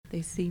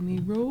They see me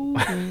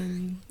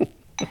rolling.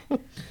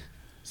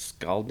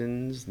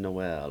 Scaldis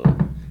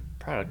Noël,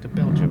 product of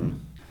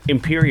Belgium.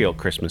 Imperial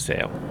Christmas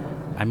ale.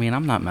 I mean,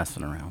 I'm not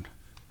messing around.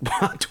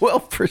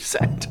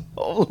 12%.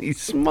 Holy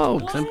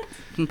smokes. It's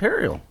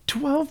Imperial.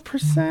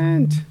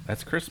 12%.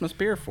 That's Christmas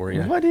beer for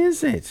you. What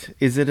is it?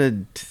 Is it a...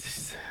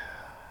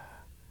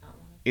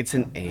 It's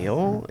an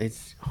ale?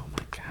 It's... Oh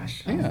my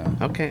gosh. Yeah.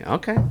 Okay. All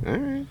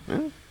right.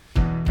 Well.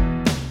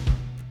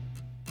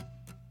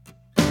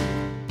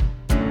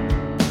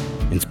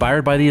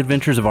 Inspired by the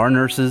adventures of our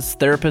nurses,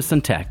 therapists,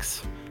 and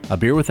techs, A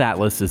Beer with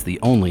Atlas is the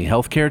only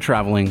healthcare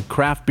traveling,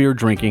 craft beer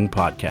drinking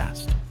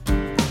podcast.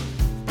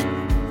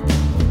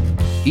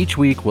 Each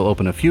week, we'll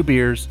open a few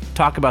beers,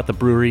 talk about the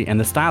brewery and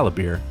the style of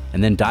beer,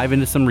 and then dive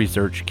into some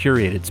research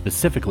curated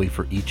specifically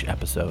for each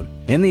episode.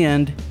 In the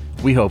end,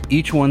 we hope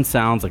each one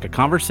sounds like a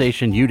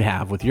conversation you'd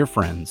have with your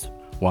friends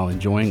while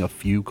enjoying a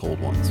few cold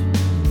ones.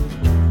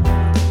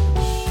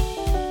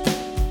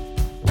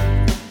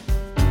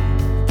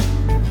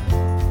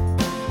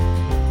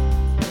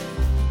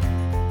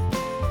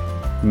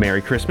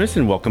 Merry Christmas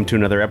and welcome to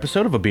another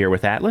episode of A Beer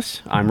with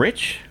Atlas. I'm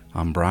Rich.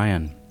 I'm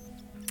Brian.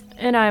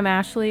 And I'm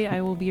Ashley.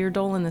 I will be your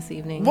Dolan this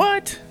evening.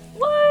 What?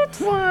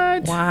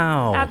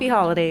 Wow. Happy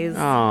holidays.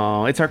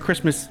 Oh, it's our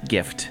Christmas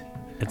gift.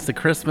 It's the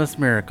Christmas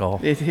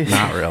miracle. It is.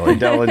 Not really.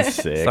 Dolan's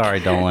sick.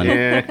 Sorry, Dolan.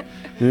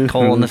 Yeah.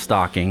 Coal in the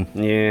stocking.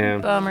 Yeah.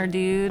 Bummer,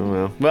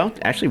 dude. Well,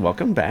 Ashley,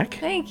 welcome back.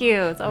 Thank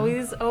you. It's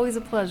always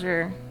a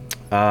pleasure.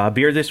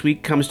 Beer this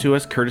week comes to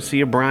us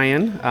courtesy of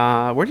Brian.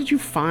 Where did you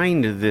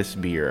find this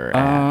beer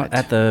at?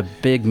 At the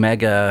big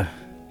mega,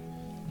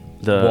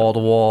 The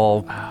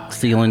wall-to-wall,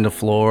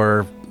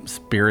 ceiling-to-floor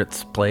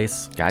spirits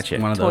place. Gotcha.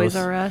 One of Toys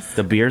those. R Us.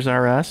 The Beers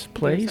R Us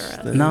place? Beers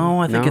R Us. No,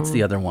 I think No? it's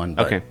the other one.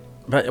 But, Okay.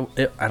 But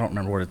I don't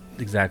remember what it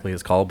exactly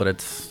is called, but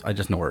I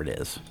just know where it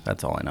is.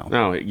 That's all I know.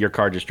 No, your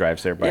car just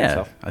drives there by Yeah,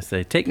 itself. I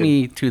say, take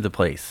me to the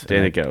place. There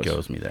and it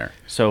goes. me there.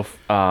 So,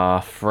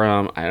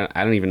 from I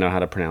don't even know how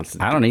to pronounce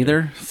it. I don't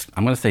either.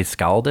 I'm going to say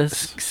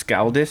Scaldis.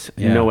 Scaldis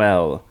Yeah.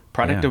 Noël,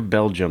 product Yeah. of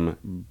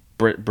Belgium.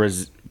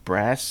 Brasserie?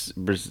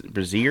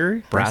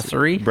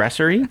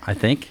 Brasserie? I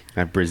think.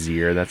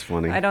 Brazier, that's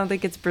funny. I don't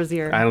think it's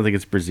Brazier. I don't think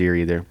it's Brazier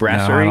either. No,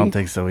 Brasserie I don't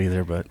think so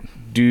either, but...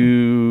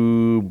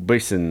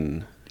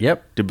 Dubuisson.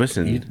 Yep.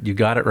 Dubuisson. You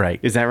got it right.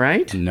 Is that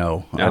right?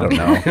 No, I don't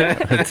know.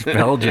 It's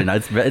Belgian.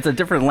 It's a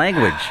different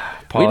language.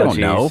 Apologies.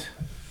 We don't know.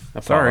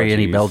 Sorry,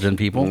 any Apologies. Belgian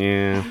people.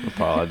 Yeah,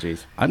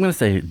 apologies. I'm going to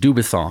say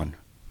Dubuisson.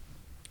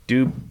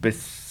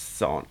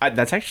 Dubuisson.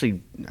 That's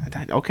actually...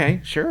 Okay,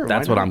 sure.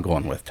 That's why what not? I'm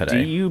going with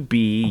today. Dubuisson.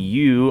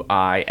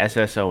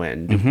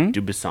 Mm-hmm.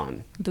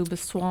 Dubuisson.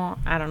 Dubuisson.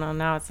 I don't know.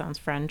 Now it sounds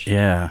French.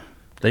 Yeah.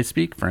 They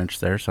speak French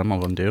there. Some of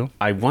them do.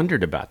 I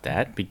wondered about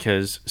that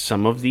because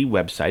some of the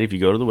website, if you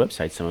go to the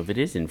website, some of it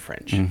is in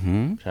French.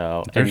 Mm-hmm.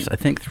 So There's, I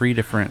think, 3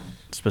 different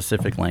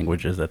specific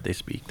languages that they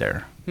speak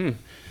there.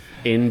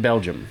 in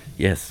Belgium.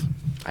 Yes.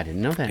 I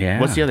didn't know that.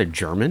 Yeah. What's the other?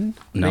 German?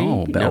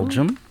 No, maybe?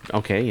 Belgium. No?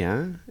 Okay,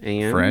 yeah.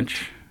 And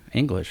French.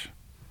 English.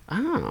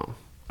 Oh,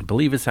 I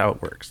believe is how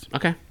it works.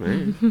 okay. All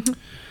right.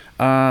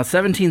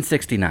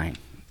 1769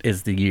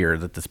 is the year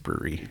that this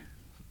brewery...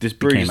 This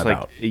brewery Came is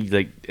about.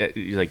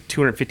 like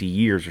 250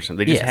 years or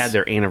something. They just Yes. had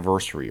their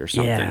anniversary or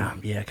something.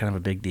 Yeah, kind of a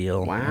big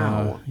deal.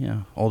 Wow.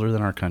 Yeah, older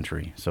than our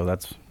country. So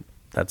that's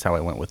how I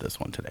went with this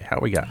one today. How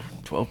we got?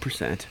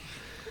 12%.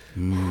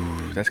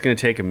 That's going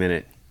to take a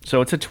minute.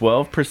 So it's a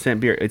 12%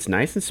 beer. It's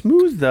nice and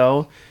smooth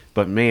though,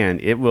 but man,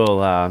 it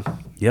will.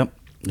 Yep.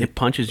 It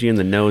punches you in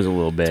the nose a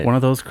little bit. One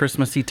of those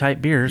Christmassy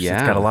type beers. Yeah.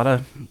 It's got a lot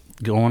of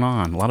going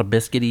on. A lot of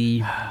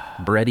biscuity,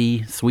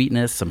 bready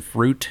sweetness, some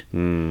fruit,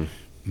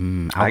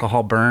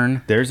 alcohol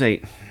burn. There's as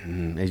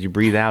you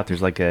breathe out,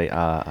 there's like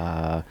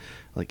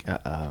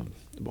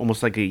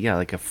almost like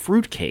a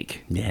fruit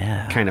cake.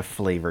 Yeah. Kind of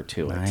flavor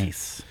to it.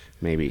 Nice.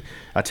 Maybe.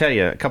 I'll tell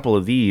you a couple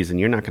of these, and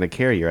you're not going to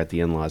care. You're at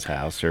the in-laws'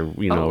 house, or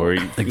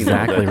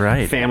Exactly the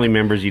right. Family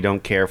members you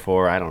don't care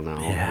for. I don't know.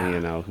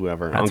 Yeah.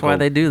 Whoever. That's Uncle. why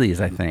they do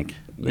these, I think.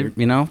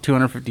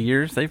 250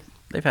 years, they've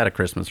had a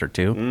Christmas or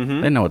two.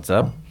 Mm-hmm. They know what's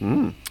up.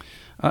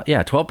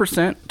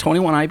 12%,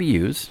 21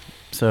 IBUs.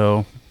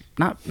 So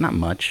not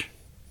much,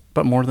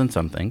 but more than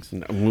some things.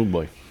 Oh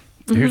boy.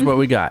 Here's what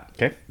we got.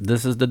 Okay.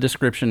 This is the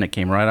description that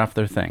came right off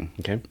their thing.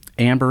 Okay.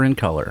 Amber in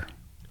color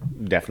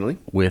Definitely.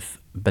 with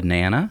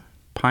banana,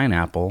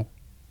 pineapple,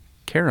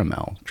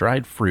 caramel,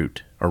 dried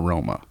fruit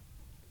aroma.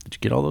 Did you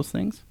get all those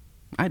things?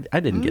 I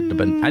didn't get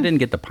I didn't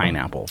get the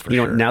pineapple for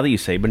sure. Now that you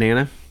say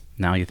banana,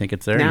 Now you think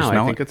it's there? You now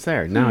smell I think it? it's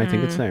there. Now I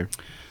think it's there.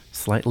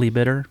 Slightly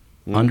bitter,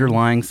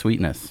 underlying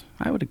sweetness.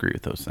 I would agree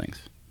with those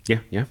things. Yeah.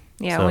 Yeah.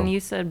 Yeah, So- when you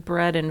said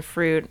bread and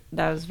fruit,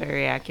 that was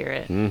very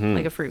accurate.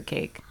 Like a fruit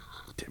cake.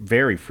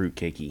 Very fruit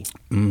cakey.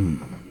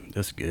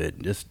 Just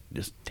good. Just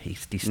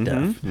tasty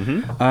stuff.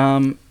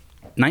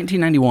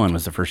 1991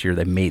 was the first year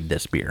they made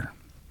this beer.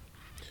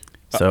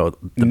 So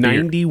the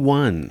beer,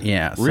 91.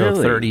 yeah, so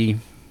Really? 30,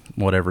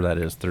 whatever that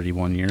is,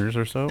 31 years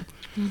or so.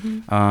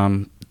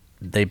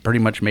 They pretty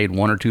much made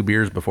 1 or 2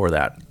 beers before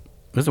that.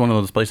 This is one of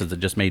those places that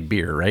just made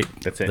beer, right?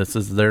 That's it. This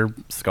is their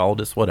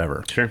Scaldis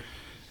whatever. Sure.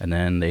 And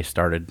then they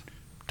started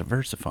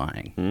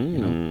diversifying.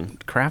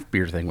 The craft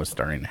beer thing was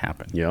starting to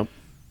happen. Yep.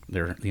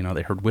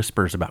 They heard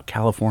whispers about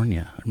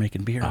California. They're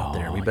making beer out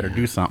there. We better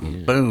do something.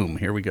 Yeah. Boom,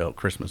 here we go,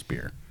 Christmas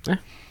beer.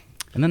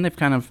 And then they've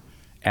kind of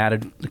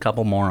added a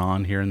couple more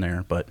on here and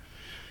there, but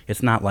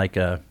it's not like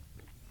a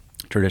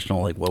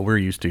traditional, like what we're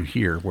used to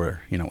here,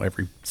 where,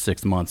 every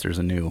 6 months there's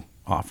a new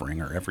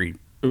offering, or every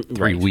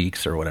 3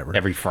 weeks or whatever.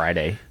 Every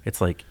Friday.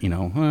 It's like,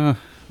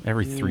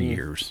 every 3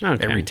 years,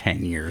 every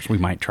 10 years, we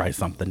might try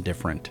something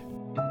different.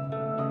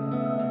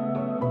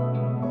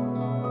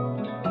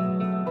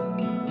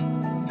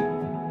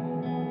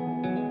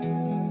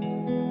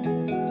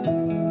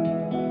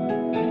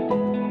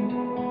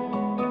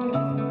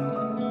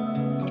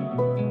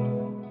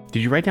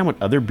 Did you write down what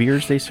other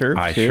beers they serve?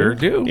 I sure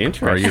do.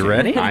 Interesting. Are you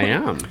ready? I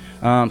am.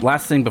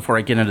 Last thing before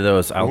I get into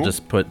those, I'll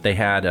just put, they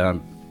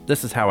had,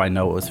 this is how I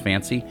know it was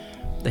fancy.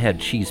 They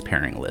had cheese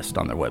pairing list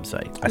on their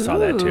website. I saw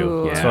that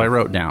too. Yeah. So I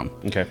wrote down,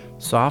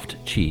 soft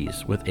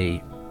cheese with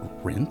a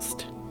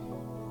rinsed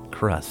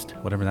crust,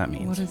 whatever that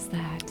means. What is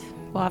that?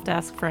 We'll have to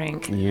ask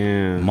Frank.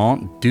 Yeah.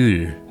 Mont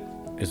Dieu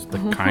is the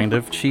kind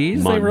of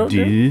cheese they wrote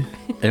Dieu.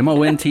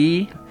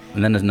 M-O-N-T,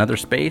 and then there's another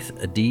space,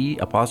 a D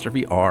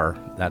apostrophe R.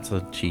 That's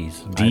a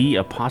cheese. D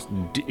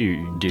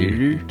apostrophe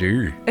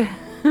Dieu.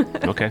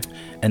 Okay.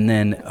 And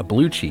then a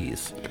blue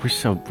cheese. We're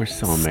so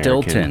American.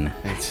 Stilton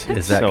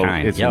is that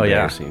kind. It's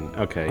embarrassing.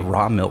 Okay.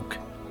 Raw milk.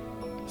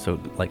 So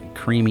like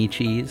creamy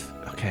cheese.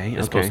 Okay.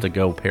 It's supposed to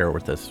go pair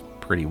with this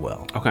pretty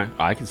well. Okay.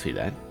 I can see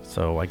that.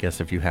 So I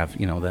guess if you have,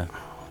 the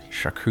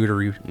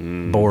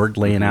charcuterie board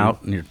laying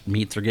out, and your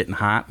meats are getting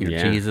hot, and your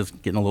cheese is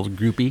getting a little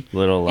groupy.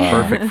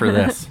 Perfect for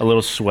this. A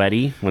little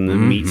sweaty when the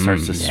meat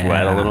starts to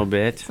sweat a little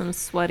bit. Some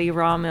sweaty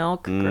raw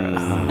milk. Gross.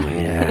 Oh,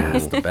 yeah,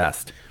 it's the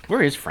best.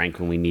 Where is Frank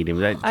when we need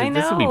him? I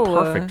know. This would be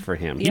perfect for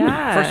him.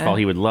 Yeah. First of all,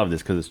 he would love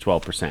this because it's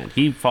 12%.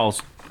 He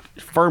falls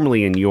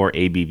firmly in your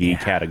ABV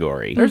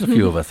category. There's a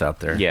few of us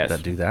out there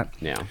that do that.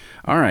 Yeah.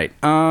 All right.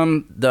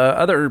 The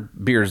other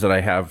beers that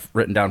I have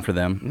written down for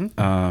them,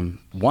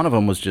 one of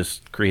them was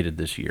just created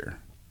this year.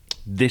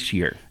 This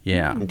year?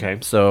 Yeah. Okay.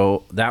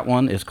 So that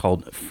one is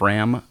called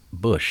Fram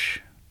Bush.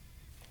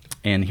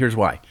 And here's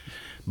why.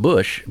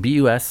 Bush,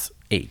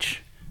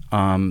 B-U-S-H,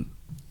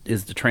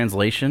 is the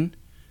translation.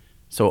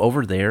 So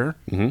over there,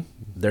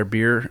 their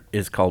beer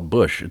is called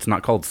Bush. It's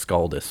not called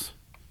Scaldis.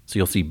 So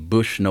you'll see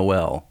Bush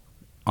Noël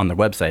on their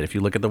website. If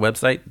you look at the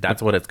website,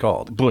 that's what it's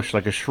called. Bush,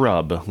 like a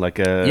shrub, like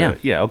a...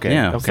 Okay.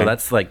 Yeah, so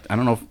that's like, I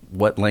don't know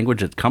what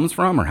language it comes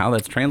from or how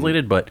that's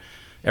translated, but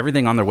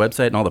everything on their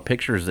website and all the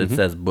pictures, it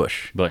says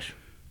Bush. Bush.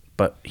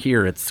 But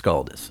here it's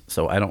Scaldis.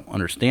 So I don't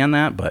understand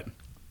that, but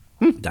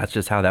that's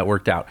just how that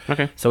worked out.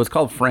 Okay. So it's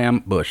called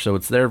Fram Bush. So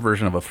it's their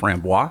version of a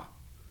framboise.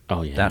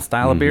 Oh, yeah. That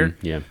style of beer.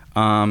 Yeah.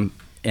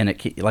 And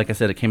it, like I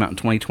said, it came out in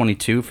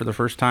 2022 for the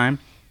first time.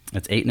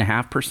 It's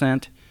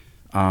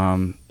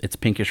 8.5%. It's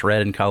pinkish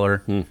red in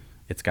color.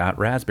 It's got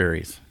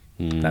raspberries.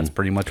 That's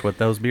pretty much what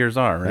those beers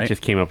are, right? It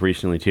just came up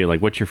recently too.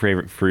 Like, what's your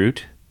favorite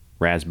fruit?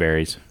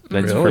 Raspberries.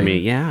 That's Really? for me.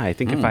 Yeah, I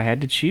think if I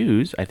had to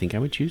choose, I think I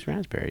would choose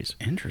raspberries.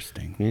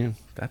 Interesting. Yeah.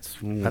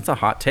 That's a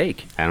hot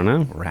take. I don't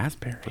know.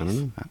 Raspberries. I don't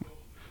know.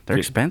 They're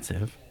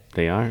expensive.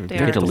 They are. They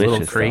They're are. delicious.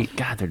 Little crate. Though.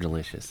 God, they're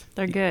delicious.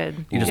 They're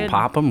good. You just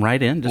pop them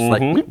right in, just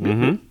like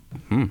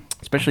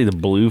Especially the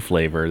blue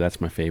flavor.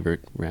 That's my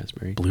favorite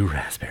raspberry. blue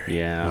raspberry.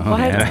 Yeah. What?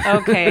 yeah.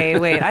 Okay,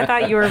 wait. I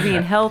thought you were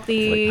being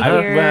healthy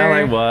here. Well,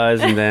 I was,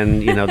 and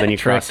then then you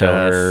cross Tricked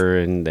us. over,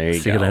 and there you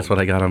See, go. that's what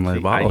I got on my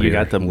bottle. You here.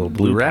 got the little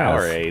blue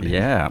ras. Powerade.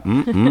 Yeah.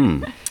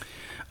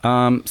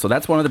 So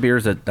that's one of the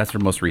beers that's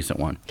their most recent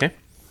one. Okay.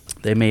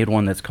 They made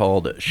one that's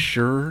called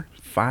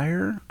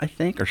Surefire, I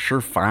think, or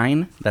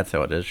Surefine. That's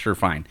how it is,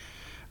 Surefine.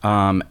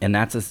 And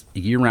that's a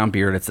year-round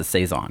beer. It's a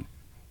saison.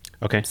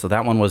 Okay. So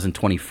that one was in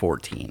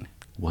 2014.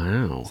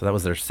 Wow. So that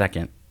was their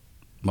second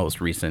most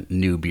recent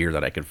new beer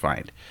that I could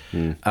find.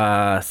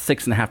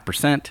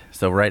 6.5%.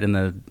 So right in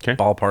the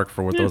ballpark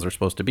for what those are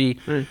supposed to be.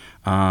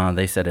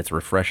 They said it's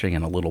refreshing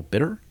and a little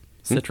bitter.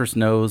 Citrus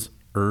nose,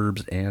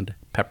 herbs, and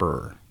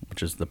pepper,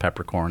 which is the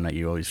peppercorn that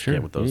you always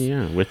get with those.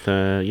 Yeah, with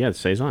the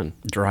saison.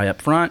 Dry up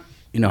front.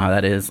 You know how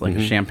that is, like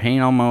a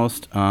champagne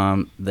almost.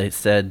 They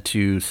said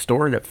to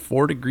store it at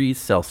 4 degrees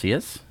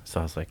Celsius. So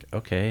I was like,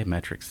 okay,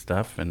 metric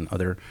stuff and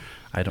other,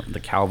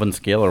 the Kelvin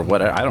scale or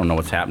what, I don't know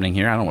what's happening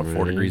here. I don't know what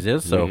 4 degrees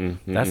is, so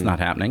that's not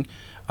happening.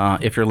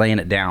 If you're laying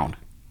it down,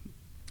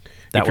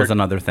 that was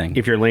another thing.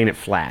 If you're laying it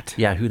flat.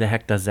 Yeah, who the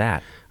heck does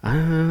that?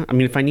 I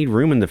mean, if I need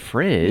room in the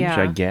fridge,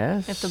 Yeah. I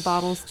guess. If the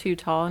bottle's too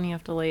tall and you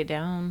have to lay it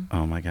down.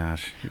 Oh my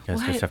gosh, you guys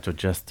What? just have to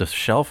adjust the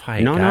shelf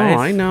height, No, guys.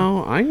 I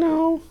know. I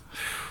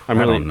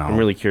don't know. I'm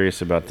really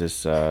curious about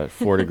this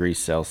 4 degrees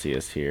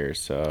Celsius here.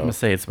 So I'm gonna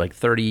say it's like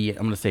 30.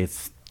 I'm gonna say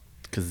it's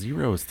because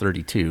 0 is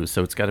 32,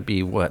 so it's got to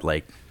be what,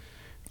 like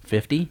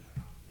 50?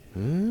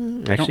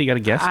 actually, you got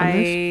a guess on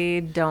this? I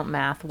don't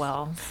math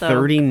well. So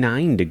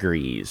 39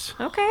 degrees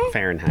Okay.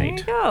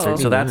 Fahrenheit. There you go.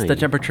 So that's the 39.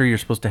 temperature you're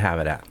supposed to have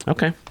it at.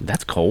 Okay,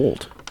 that's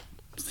cold.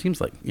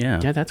 Seems like, yeah.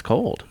 Yeah, that's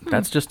cold.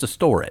 That's just to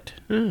store it.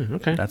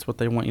 Okay. That's what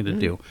they want you to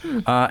do.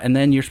 And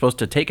then you're supposed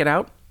to take it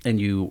out and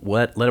you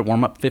let it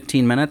warm up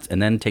 15 minutes,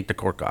 and then take the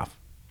cork off.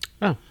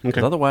 Oh, okay.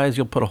 Because otherwise,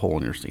 you'll put a hole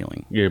in your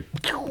ceiling.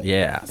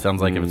 Yeah,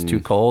 sounds like if it's too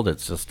cold,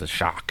 it's just a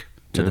shock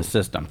to the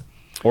system.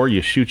 Or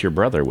you shoot your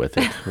brother with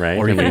it, right?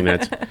 Or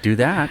that's do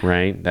that.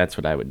 Right? That's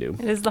what I would do.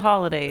 It is the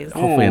holidays.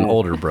 Hopefully an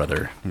older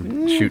brother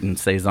shooting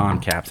Saison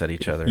caps at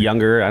each other.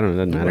 Younger, I don't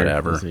know, doesn't matter.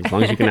 Whatever. As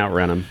long as you can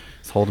outrun them.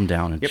 Just hold them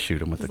down and shoot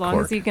them with As the long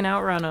cork. as you can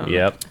outrun them.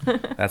 Yep.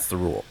 That's the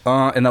rule.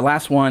 And the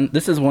last one,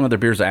 this is one of the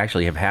beers I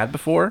actually have had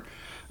before.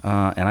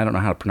 And I don't know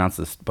how to pronounce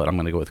this, but I'm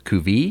going to go with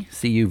Cuvée,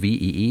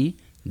 Cuvee,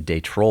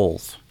 Des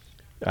Trolls.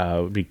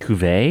 Would be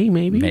Cuvée,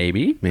 maybe?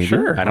 Maybe.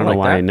 Sure. I don't know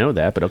why I know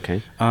that, but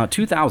okay.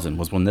 2000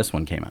 was when this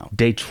one came out.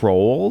 Des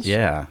Trolls?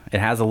 Yeah. It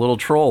has a little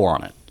troll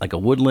on it, like a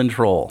woodland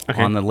troll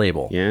on the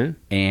label. Yeah.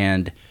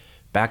 And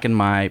back in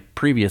my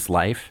previous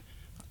life,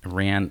 I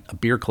ran a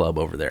beer club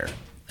over there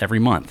every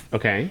month.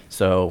 Okay.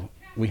 So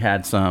we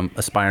had some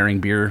aspiring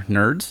beer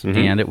nerds,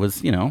 and it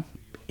was, 8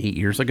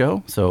 years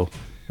ago, so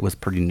it was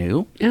pretty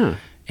new. Yeah.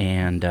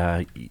 And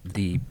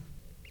the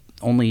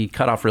only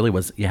cutoff really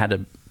was you had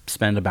to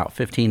spend about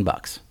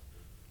 $15.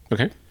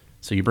 Okay.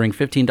 So you bring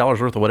 $15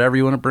 worth of whatever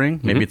you want to bring.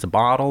 Maybe it's a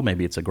bottle,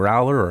 maybe it's a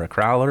growler or a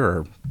crowler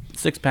or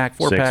 6-pack,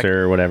 4-pack.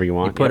 Or whatever you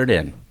want. You put it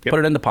in. Yep. Put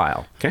it in the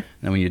pile. Okay.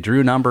 And when you drew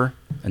a number,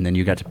 and then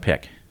you got to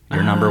pick.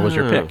 Your number was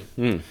your pick.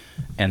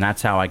 And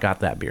that's how I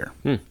got that beer.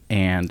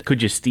 And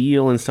Could you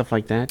steal and stuff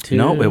like that too?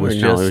 No, it was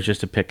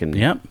just a pick and...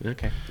 Yep.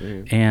 Okay.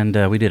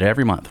 And we did it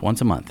every month,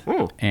 once a month.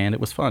 Oh. And it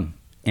was fun.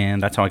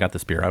 And that's how I got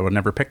this beer. I would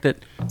never picked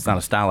it. It's not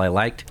a style I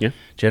liked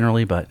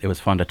generally, but it was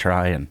fun to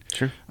try. And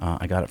Sure.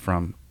 I got it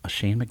from a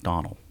Shane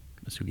McDonald.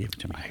 That's who gave it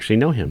to me. I actually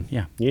know him.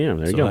 Yeah. Yeah,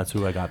 there you So go. that's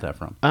who I got that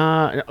from.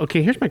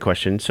 Okay, here's my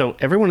question. So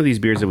every one of these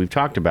beers that we've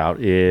talked about,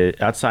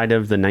 outside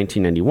of the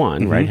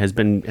 1991, right, has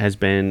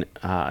been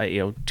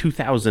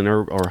 2000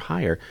 or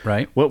higher.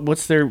 Right.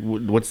 What's their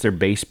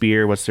base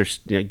beer? What's their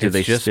do It's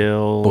they just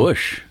still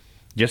Bush,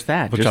 just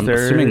that? which Just I'm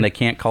their assuming they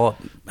can't call it.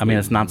 I mean,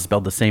 it's not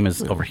spelled the same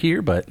as over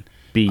here, but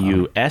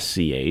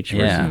BUSCH versus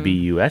yeah.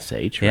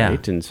 BUSH, Yeah.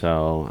 right? And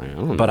so I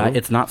don't know. but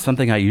it's not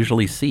something I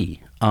usually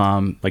see.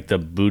 Like the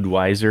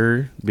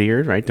Budweiser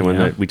beer, right? The one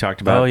that we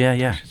talked about. Oh,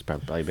 yeah. It's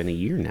probably been a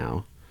year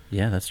now.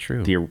 Yeah, that's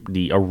true.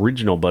 The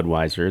original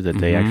Budweiser that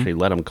they actually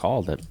let them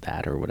call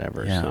that or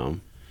whatever. Yeah. So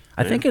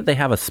I think they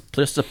have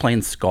just a plain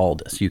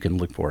Scaldis you can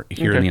look for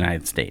here in the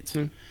United States.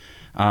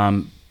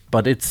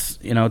 But it's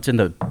it's in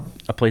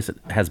a place that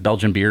has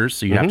Belgian beers,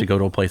 so you have to go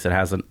to a place that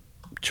has a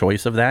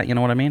choice of that. You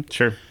know what I mean?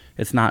 Sure.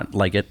 It's not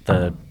like at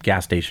the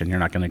gas station. You're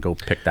not going to go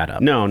pick that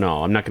up. No,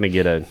 I'm not going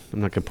to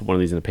put one of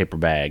these in a paper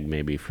bag,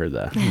 maybe for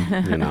the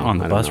On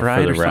the bus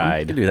ride for or the something? ride.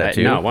 You can do that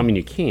too. No, I mean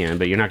you can,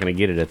 but you're not going to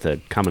get it at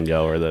the Come and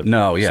Go or the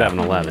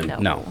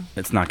 7-Eleven. No,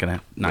 it's not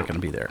gonna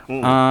be there.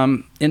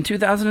 In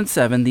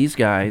 2007, these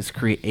guys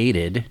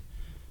created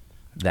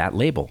that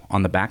label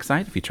on the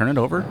backside. If you turn it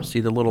over, see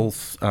the little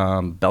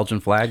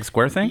Belgian flag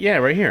square thing? Yeah,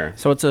 right here.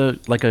 So it's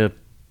like a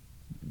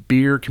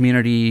beer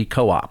community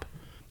co-op,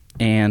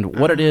 and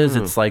what it is,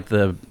 it's like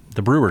the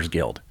Brewers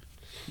Guild,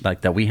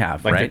 like that we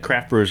have, Like right? the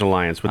Craft Brewers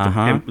Alliance with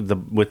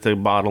the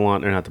bottle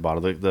on, or not the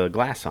bottle, the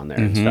glass on there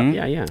and stuff.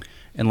 Yeah.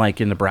 And like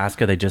in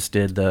Nebraska, they just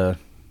did I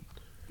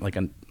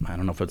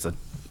don't know if it's an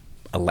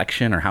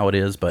election or how it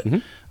is, but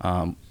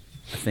I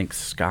think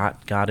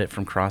Scott got it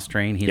from Cross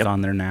Train. He's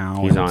on there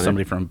now. He's on it.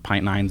 Somebody from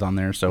Pint Nine's on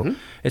there. So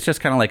it's just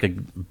kind of like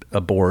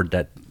a board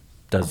that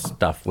does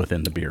stuff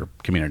within the beer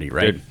community,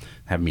 right? Good.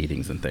 Have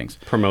meetings and things.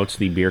 Promotes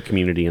the beer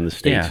community in the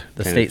state. Yeah,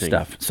 the kind of state thing.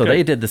 stuff. So Good.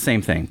 they did the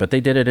same thing, but they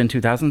did it in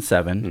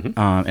 2007,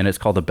 and it's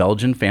called the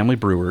Belgian Family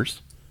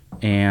Brewers.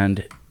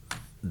 And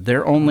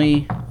their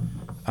only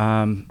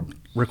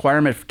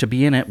requirement to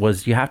be in it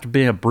was you have to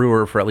be a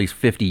brewer for at least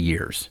 50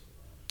 years.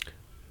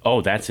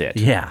 Oh, that's it.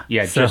 Yeah.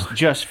 Yeah, So-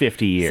 just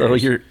 50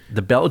 years. So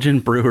the Belgian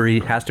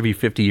brewery has to be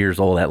 50 years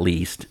old at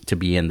least to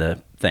be in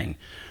the thing.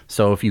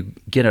 So if you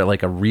get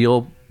a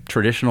real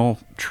traditional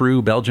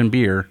true Belgian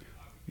beer,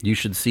 you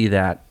should see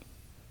that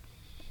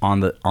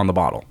on the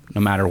bottle,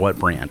 no matter what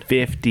brand.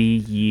 50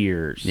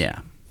 years. Yeah.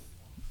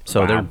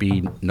 So Wow. there'd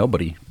be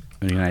nobody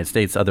in the United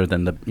States other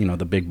than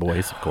the big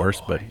boys, of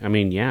course. But I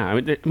mean, yeah. I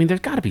mean, there's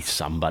got to be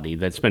somebody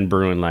that's been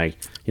brewing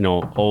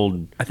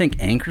old. I think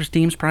Anchor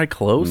Steam's probably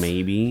close.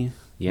 Maybe.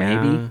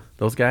 Yeah. Maybe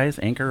those guys,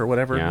 Anchor or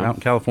whatever, Yeah. out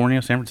in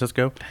California, San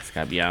Francisco. It's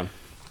got to be. Yeah.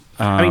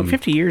 I mean,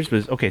 50 years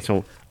was okay.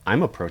 So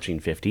I'm approaching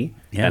 50,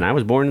 Yeah. and I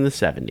was born in the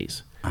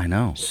 70s. I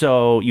know.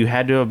 So you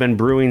had to have been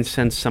brewing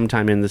since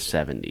sometime in the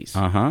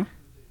 70s.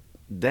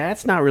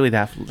 That's not really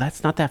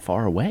that's not that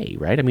far away,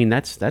 right? I mean,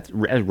 that's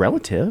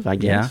relative, I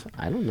guess.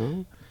 Yeah. I don't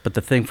know. But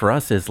the thing for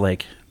us is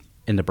like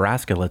in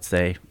Nebraska, let's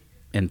say,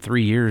 in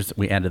 3 years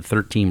we added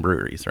 13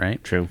 breweries,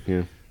 right? True.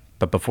 Yeah.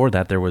 But before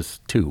that, there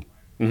was 2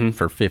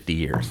 for 50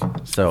 years.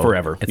 So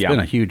Forever. It's Yeah. been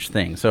a huge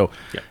thing. So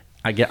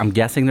Yeah. I'm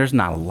guessing there's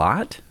not a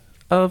lot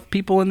of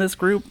people in this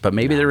group, but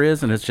maybe there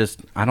is, and it's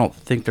just I don't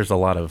think there's a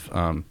lot of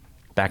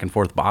back and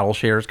forth bottle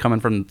shares coming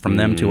from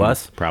them to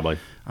us. Probably.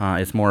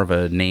 It's more of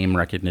a name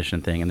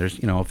recognition thing, and there's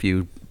a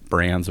few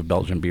brands of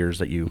Belgian beers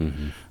that you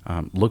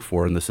look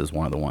for, and this is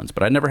one of the ones.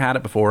 But I'd never had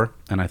it before,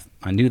 and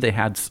I knew they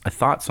had, I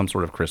thought, some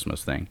sort of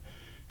Christmas thing,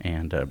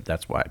 and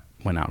that's why I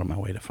went out of my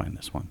way to find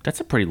this one. That's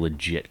a pretty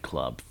legit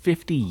club.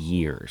 50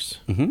 years.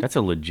 That's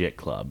a legit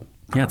club.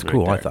 Yeah, it's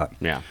cool, I thought.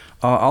 Yeah.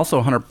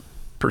 Also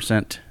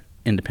 100%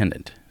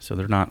 independent, so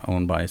they're not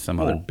owned by some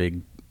other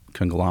big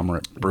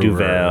conglomerate brewer.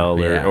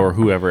 Duvel or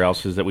whoever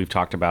else is that we've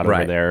talked about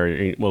Right.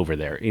 over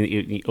there,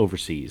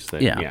 overseas.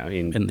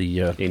 In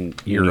the in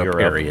Europe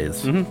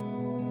areas.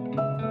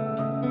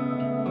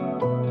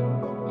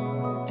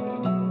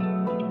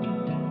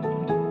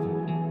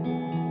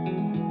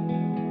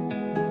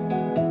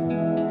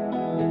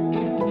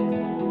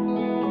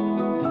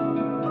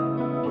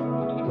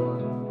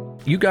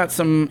 You got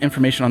some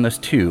information on this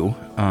too,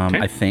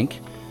 I think.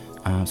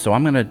 So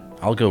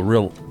I'll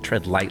go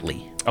tread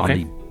lightly on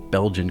the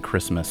Belgian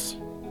Christmas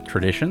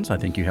traditions. I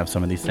think you have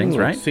some of these things,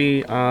 right?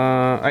 See,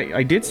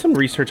 I did some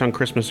research on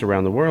Christmas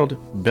around the world.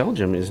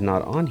 Belgium is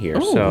not on here.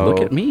 Oh, so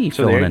look at me.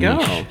 So there you go.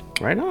 Niche.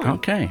 Right on.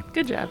 Okay.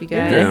 Good job, you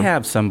guys. They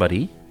have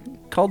somebody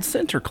called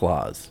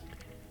Sinterklaas.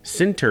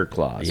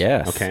 Sinterklaas.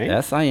 Yes. Okay.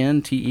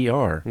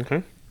 Sinter.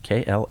 Okay.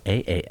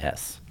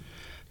 Klaas.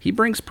 He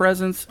brings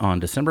presents on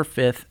December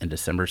 5th and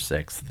December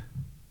 6th.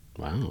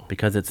 Wow.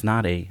 Because it's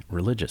not a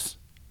religious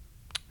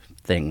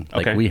thing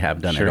like Okay. we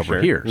have done it over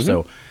here.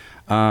 So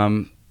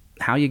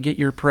how you get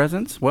your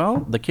presents?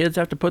 Well, the kids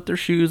have to put their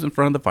shoes in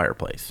front of the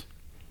fireplace.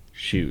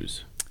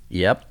 Shoes.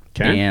 Yep.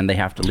 Okay. And they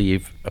have to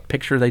leave a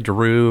picture they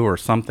drew or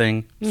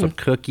something, some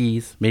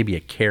cookies, maybe a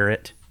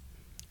carrot.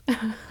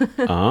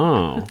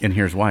 Oh. And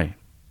here's why.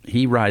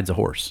 He rides a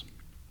horse.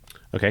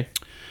 Okay.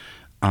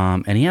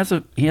 And he has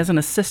an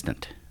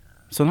assistant.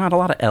 So not a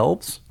lot of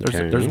elves.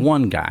 There's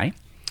one guy.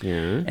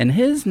 Yeah. And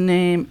his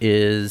name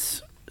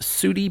is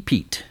Sooty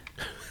Pete.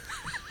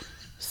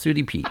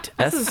 Sooty Pete.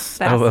 This is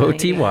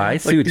Sooty.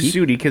 Like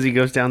Sooty because he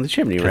goes down the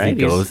chimney, right?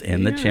 He goes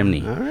in the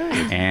chimney. All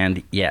right.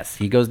 And yes,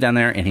 he goes down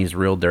there and he's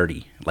real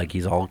dirty. Like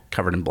he's all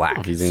covered in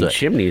black. He's in soot.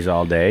 chimneys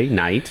all day,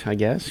 night, I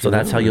guess. So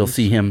that's how you'll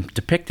see him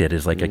depicted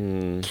as like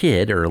a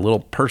kid or a little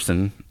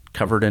person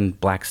covered in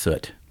black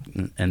soot.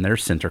 And their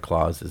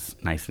Sinterklaas is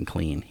nice and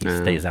clean. He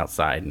stays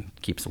outside and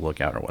keeps a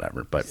lookout or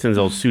whatever. But sends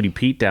old Sooty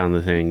Pete down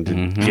the thing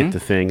to get the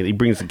thing. He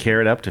brings the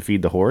carrot up to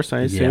feed the horse,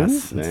 I assume.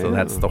 yes, and so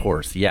that's the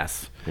horse.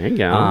 Yes. There you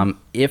go.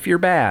 If you're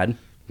bad,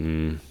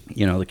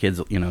 the kids,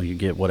 you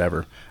get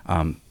whatever.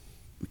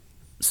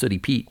 Sooty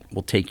Pete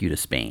will take you to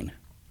Spain.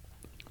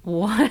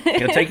 What?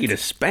 He'll take you to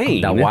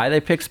Spain. Now, why they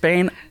pick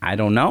Spain, I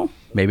don't know.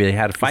 Maybe they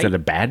had a fight. Is it a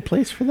bad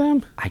place for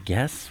them? I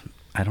guess.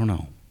 I don't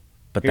know.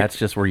 But that's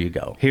just where you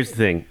go. Here's the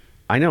thing.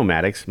 I know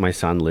Maddox, my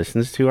son,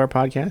 listens to our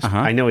podcast.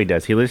 I know he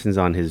does. He listens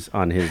on his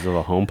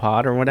little home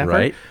pod or whatever.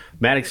 Right.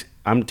 Maddox,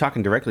 I'm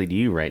talking directly to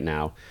you right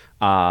now.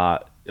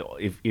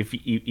 If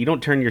you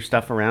don't turn your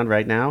stuff around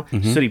right now,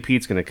 Sooty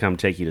Pete's going to come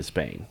take you to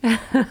Spain.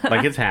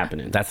 Like it's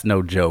happening. That's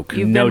no joke.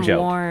 You've No been joke.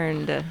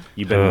 warned.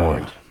 You've been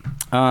warned.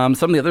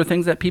 Some of the other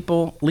things that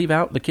people leave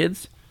out, the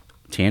kids,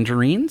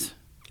 tangerines.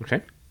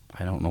 Okay.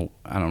 I don't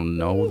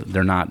know.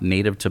 They're not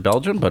native to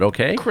Belgium, but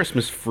okay.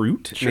 Christmas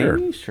fruit. Sure.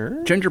 Maybe?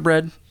 Sure.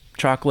 Gingerbread,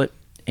 chocolate,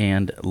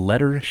 and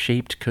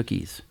letter-shaped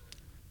cookies.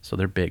 So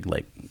they're big,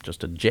 like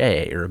just a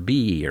J or a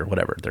B or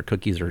whatever. Their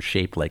cookies are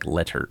shaped like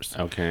letters.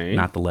 Okay.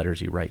 Not the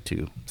letters you write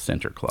to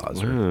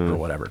Sinterklaas or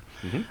whatever.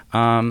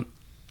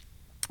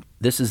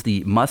 This is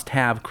the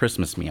must-have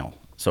Christmas meal.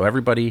 So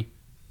everybody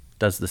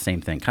does the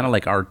same thing. Kind of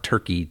like our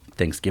turkey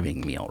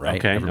Thanksgiving meal, right?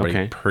 Okay, Everybody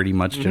okay. pretty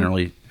much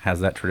generally has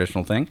that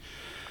traditional thing.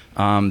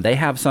 They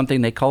have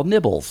something they call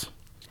nibbles,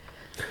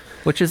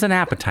 which is an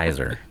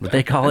appetizer, but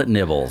they call it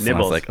nibbles. And I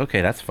was Nibbles. like,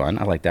 okay, that's fun.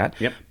 I like that.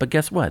 Yep. But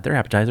guess what? Their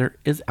appetizer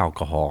is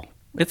alcohol.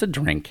 It's a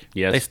drink.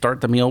 Yes. They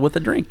start the meal with a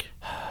drink.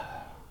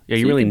 Yeah, So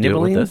you really can do it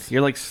with nibbling? this.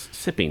 You're like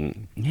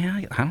sipping.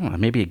 Yeah, I don't know.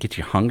 Maybe it gets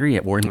you hungry.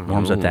 It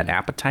warms up that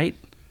appetite.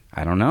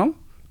 I don't know.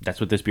 That's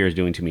what this beer is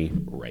doing to me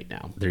right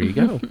now. There you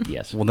go.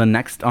 Yes. Well, the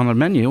next on the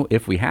menu,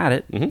 if we had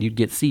it, you'd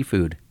get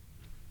seafood.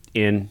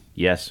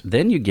 Yes.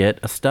 Then you get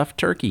a stuffed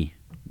turkey.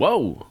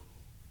 Whoa.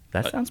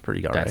 That sounds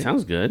pretty all right. That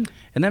sounds good.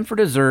 And then for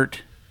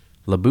dessert,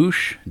 La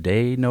Bouche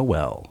de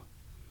Noël.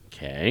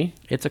 Okay.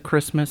 It's a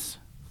Christmas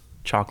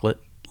chocolate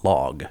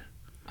log.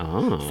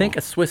 Oh. Think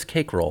a Swiss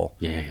cake roll,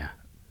 Yeah.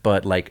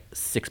 but like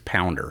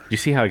 6-pounder. You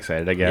see how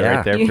excited I get Yeah.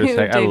 right there for a You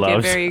second? I did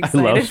love, get very I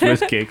love excited.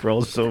 Swiss cake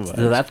rolls so much.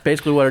 So that's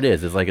basically what it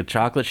is. It's like a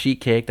chocolate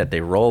sheet cake that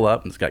they roll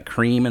up, and it's got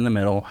cream in the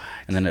middle,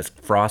 and then it's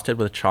frosted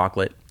with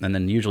chocolate, and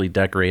then usually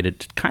decorated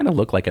to kind of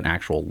look like an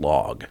actual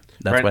log.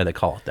 That's Right. why they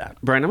call it that.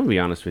 Brian, I'm going to be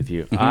honest with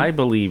you. I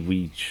believe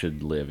we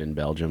should live in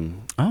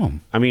Belgium. Oh.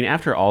 I mean,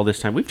 after all this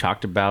time, we've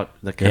talked about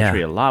the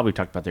country Yeah. a lot. We've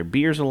talked about their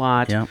beers a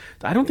lot. Yeah.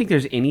 I don't think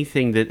there's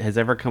anything that has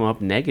ever come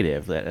up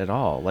negative at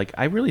all. Like,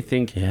 I really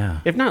think, Yeah.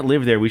 if not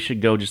live there, we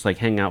should go just like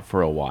hang out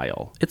for a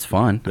while. It's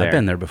fun. I've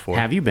been there before.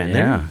 Have you been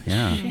Yeah,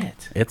 there? yeah.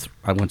 Shit.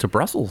 I went to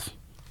Brussels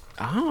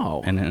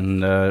Oh.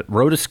 and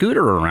rode a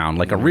scooter around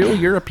like a real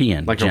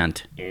European Like a-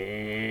 gent.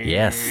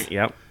 Yes.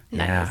 Yep.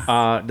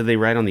 Yeah. Do they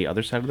ride on the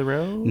other side of the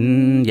road?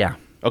 Yeah.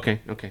 Okay.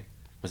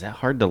 Was that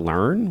hard to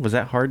learn? Was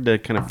that hard to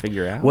kind of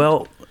figure out?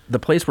 Well, the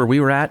place where we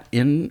were at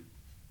in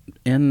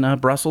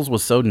Brussels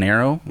was so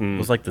narrow. It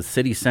was like the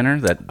city center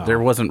that there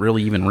wasn't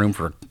really even room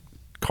for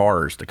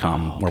cars to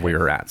come where we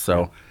were at.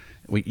 So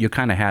you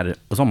kind of had it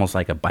was almost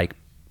like a bike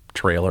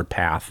trail or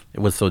path.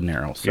 It was so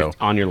narrow. So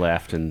just on your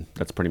left, and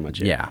that's pretty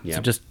much it. Yeah.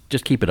 So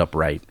just keep it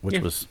upright, which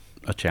was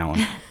a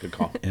challenge. Good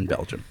call. In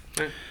Belgium.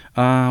 Do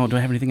I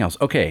have anything else?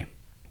 Okay.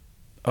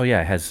 Oh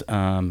yeah, it has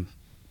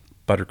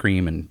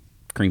buttercream and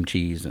cream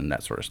cheese and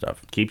that sort of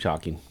stuff. Keep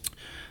talking.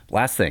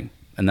 Last thing,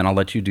 and then I'll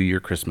let you do your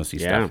Christmassy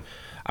stuff.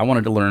 I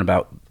wanted to learn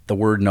about the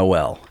word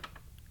Noel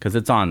because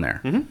it's on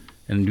there,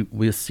 and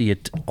we'll see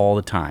it all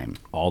the time.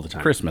 All the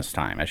time. Christmas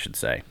time, I should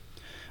say.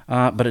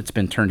 But it's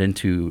been turned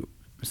into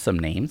some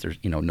names. There's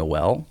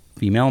Noel,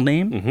 female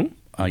name,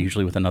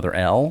 usually with another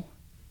L.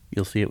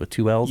 You'll see it with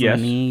two L's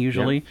and an E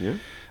usually.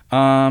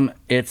 Yeah.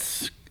 It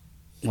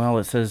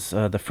says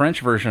the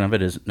French version of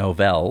it is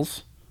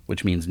novelles,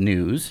 which means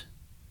news.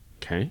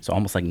 Okay. So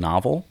almost like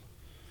novel.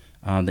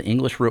 The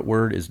English root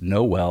word is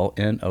Nowel,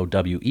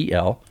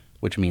 Nowel,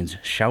 which means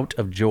shout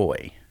of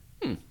joy.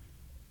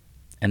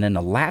 And then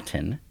the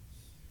Latin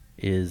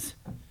is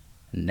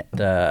what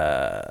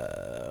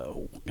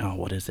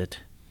is it?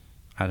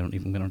 I'm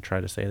going to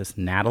try to say this.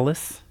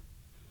 Natalis.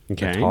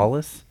 Okay.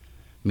 Natalis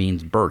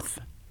means birth.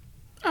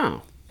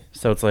 Oh.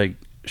 So it's like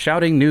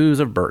shouting news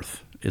of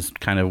birth is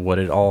kind of what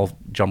it all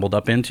jumbled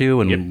up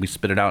into, and we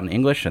spit it out in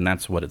English, and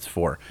that's what it's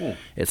for. Cool.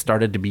 It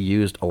started to be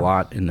used a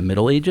lot in the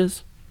Middle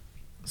Ages,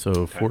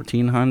 so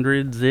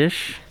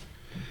 1400s-ish.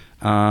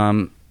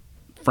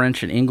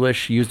 French and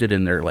English used it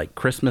in their like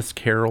Christmas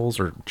carols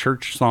or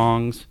church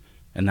songs,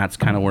 and that's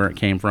kind of where it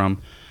came from.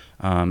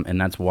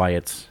 And that's why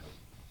it's,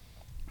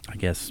 I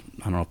guess,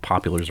 I don't know if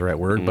popular is the right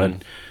word, but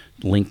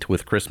linked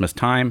with Christmas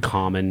time.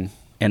 Common.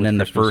 And then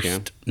Christmas, the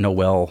first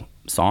Noel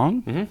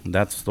song,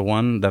 that's the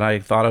one that I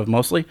thought of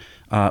mostly.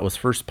 It was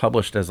first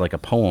published as like a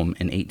poem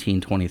in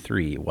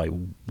 1823 by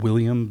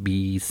William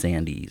B.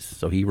 Sandys.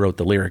 So he wrote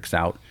the lyrics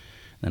out,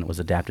 then it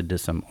was adapted to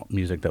some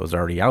music that was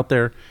already out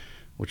there,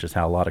 which is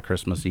how a lot of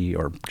Christmassy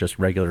or just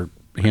regular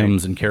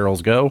hymns and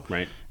carols go.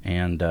 Right.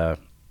 And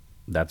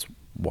that's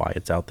why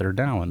it's out there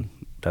now, and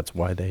that's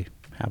why they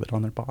have it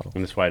on their bottle.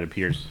 And that's why it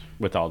appears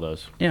with all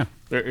those. Yeah.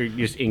 They're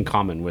just in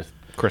common with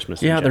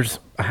Christmas. Yeah, there's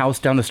a house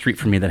down the street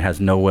from me that has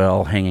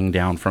Noel hanging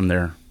down from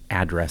their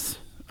address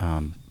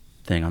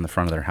thing on the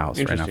front of their house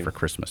right now for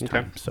Christmas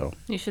time. So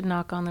you should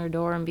knock on their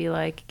door and be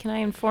like, "Can I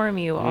inform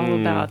you all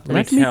about this?"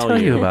 Let me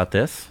tell you about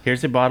this.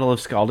 Here's a bottle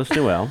of Scaldis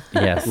Noël.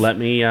 Yes. Let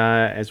me,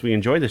 as we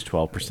enjoy this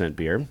 12%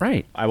 beer,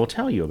 right, I will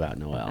tell you about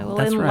Noel. I will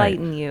That's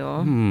enlighten right.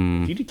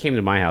 you. If you came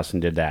to my house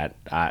and did that,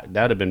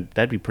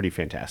 that'd be pretty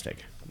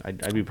fantastic.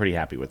 I'd be pretty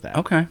happy with that.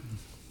 Okay.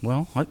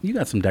 Well, you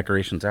got some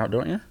decorations out,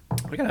 don't you?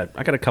 I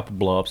got a couple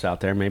blow-ups out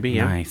there, maybe.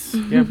 Yeah. Nice.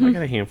 Yeah, I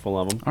got a handful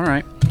of them. All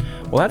right.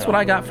 Well, that's what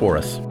I got for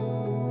us.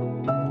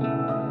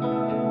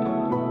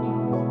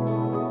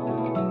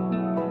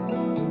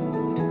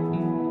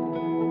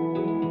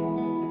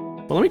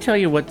 Well, let me tell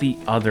you what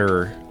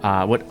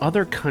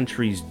other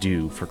countries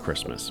do for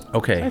Christmas.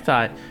 Okay. So I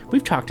thought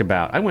we've talked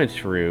about. I went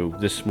through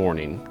this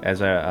morning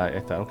as I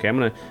thought. Okay,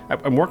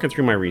 I'm working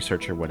through my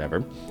research or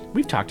whatever.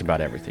 We've talked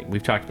about everything.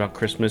 We've talked about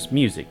Christmas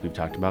music. We've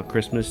talked about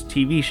Christmas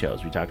TV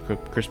shows. We talked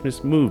about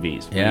Christmas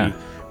movies. Yeah.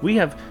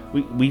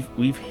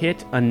 We've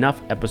hit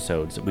enough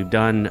episodes that we've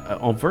done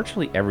on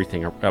virtually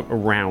everything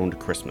around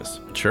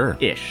Christmas. Sure.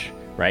 Ish.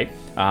 Right.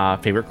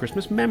 Favorite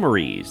Christmas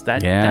memories.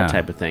 That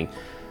type of thing.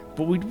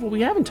 But what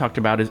we haven't talked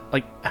about is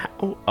like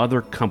how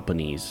other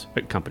countries.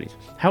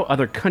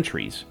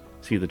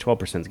 See, the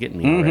 12% is getting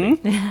me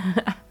already.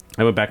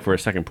 I went back for a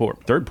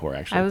third pour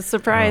actually. I was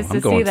surprised I'm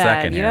to going see that.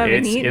 second You here.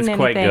 haven't eaten It's anything.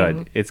 quite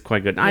good. It's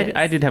quite good. Yes.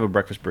 I did have a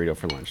breakfast burrito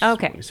for lunch.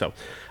 Okay. This morning. So,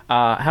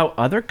 how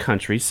other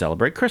countries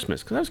celebrate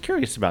Christmas? Because I was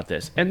curious about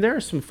this, and there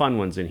are some fun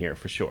ones in here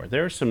for sure.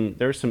 There are some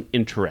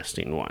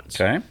interesting ones.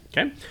 Okay.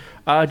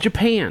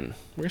 Japan.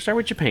 We're gonna start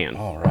with Japan.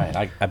 All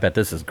right. I bet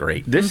this is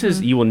great. This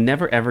is you will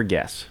never ever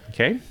guess.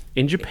 Okay.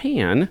 In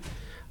Japan,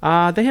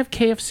 they have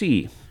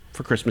KFC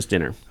for Christmas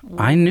dinner.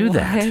 I knew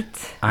that.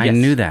 What? I Yes.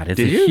 knew that. It's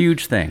Did a you?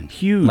 huge thing.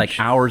 Huge. Like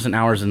hours and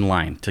hours in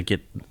line to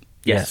get.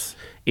 Yes.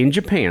 In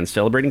Japan,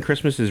 celebrating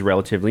Christmas is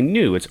relatively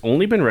new. It's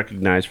only been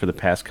recognized for the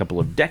past couple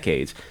of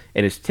decades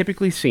and is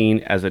typically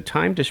seen as a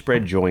time to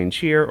spread joy and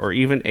cheer or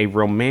even a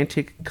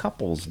romantic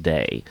couples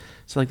day.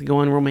 So like to go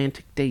on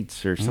romantic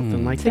dates or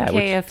something like that.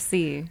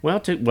 KFC.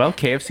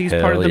 KFC is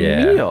Hell part of the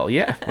yeah. meal.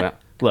 Yeah. Well,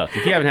 look,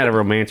 if you haven't had a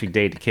romantic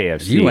date at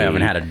KFC... You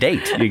haven't had a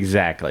date.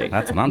 Exactly.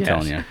 That's what I'm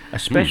telling you.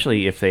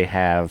 Especially if they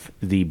have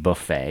the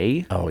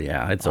buffet. Oh,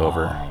 yeah. It's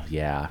over. Oh,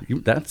 yeah.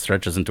 That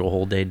stretches into a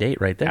whole day date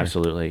right there.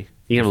 Absolutely.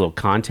 You have a little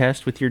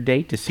contest with your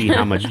date to see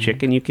how much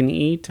chicken you can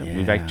eat.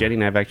 Yeah. Jenny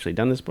and I have actually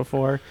done this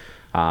before.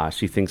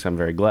 She thinks I'm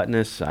very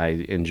gluttonous.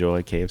 I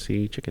enjoy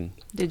KFC chicken.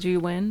 Did you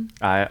win?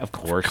 Of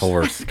course. Of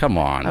course. Come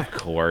on. Of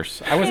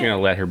course. I wasn't going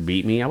to let her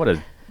beat me. I would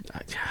have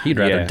He'd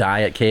rather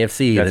die at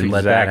KFC That's than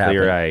let that exactly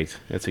happen. right.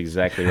 That's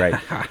exactly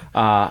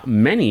right.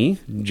 Many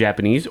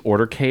Japanese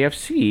order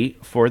KFC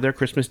for their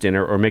Christmas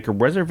dinner or make a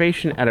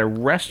reservation at a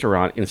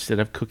restaurant instead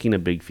of cooking a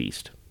big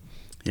feast.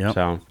 Yep.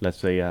 So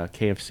that's a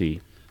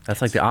KFC.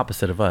 That's like the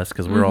opposite of us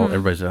because we're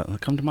everybody's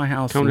come to my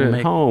house. Come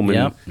to home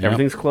and Yep.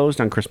 everything's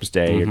closed on Christmas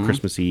Day or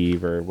Christmas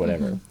Eve or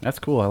whatever. That's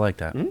cool. I like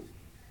that.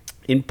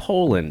 In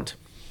Poland,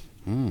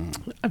 I'm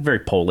very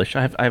Polish.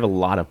 I have a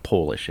lot of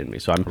Polish in me.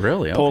 So I'm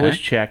Really? Okay.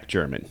 Polish, Czech,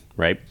 German,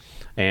 right?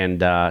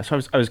 And so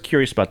I was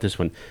curious about this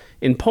one.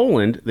 In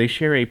Poland, they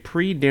share a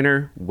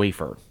pre-dinner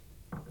wafer.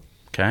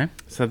 Okay.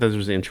 So that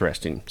was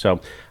interesting. So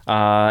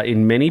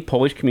in many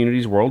Polish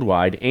communities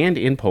worldwide and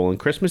in Poland,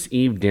 Christmas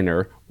Eve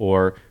dinner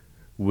or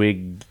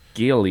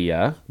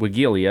Wigilia,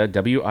 Wigilia,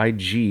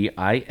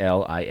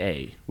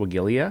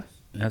 Wigilia,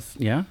 That's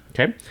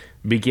okay,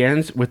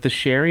 begins with the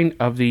sharing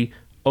of the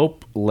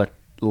Opletek,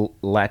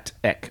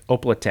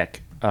 Opletek,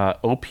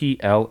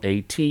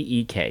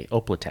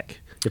 Opletek.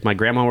 If my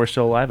grandma were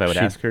still alive, I would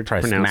She'd ask her to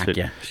probably pronounce smack it.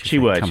 ya. She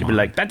like, would. "Come She'd be on."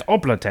 like, that's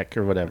Opletek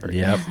or whatever.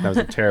 Yep. That was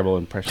a terrible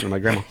impression of my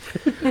grandma.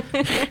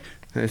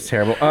 That's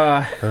terrible.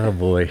 Oh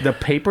boy. The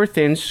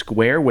paper-thin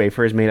square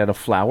wafer is made out of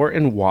flour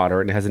and water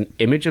and has an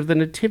image of the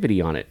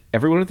nativity on it.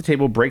 Everyone at the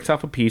table breaks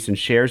off a piece and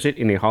shares it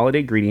in a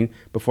holiday greeting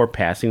before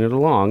passing it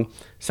along.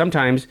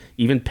 Sometimes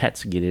even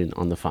pets get in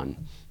on the fun.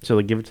 So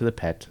they give it to the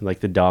pet. Like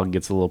the dog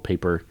gets a little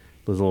paper,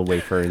 a little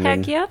wafer. And Heck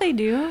then, yeah, they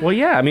do. well,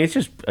 yeah. I mean, it's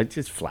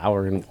just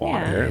flour and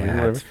water. Yeah. I mean, Yeah,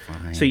 whatever. it's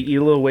fine. So you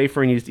eat a little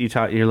wafer and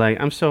you're like,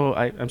 I'm so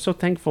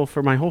thankful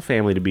for my whole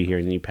family to be here.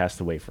 And then you pass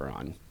the wafer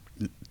on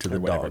To the or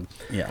whatever. dog.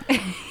 Yeah.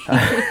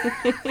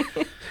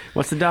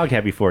 What's the dog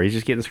happy for? He's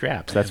just getting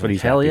scraps. That's what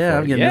he's Hell happy yeah, for.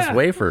 I'm getting this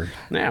wafer.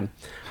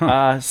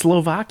 Yeah.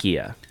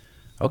 Slovakia.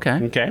 Okay.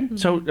 Okay,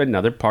 so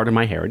another part of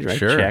my heritage, right?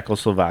 Sure.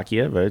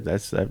 Czechoslovakia, but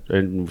that's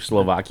and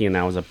Slovakia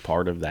now is a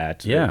part of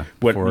that. Yeah,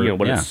 what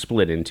yeah. it's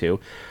split into.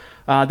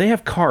 They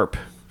have carp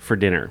for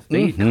dinner.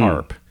 They eat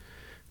carp.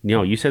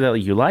 You said that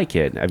you like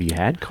it. Have you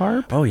had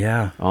carp? Oh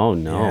yeah. Oh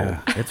no.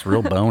 Yeah. It's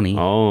real bony.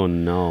 Oh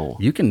no.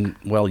 You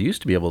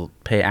used to be able to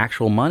pay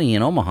actual money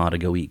in Omaha to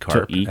go eat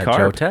carp eat at carp?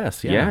 Joe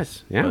Tess. Yeah.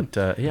 Yes, yeah.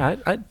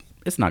 But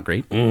it's not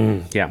great.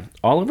 Yeah.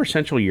 All over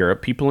Central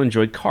Europe, people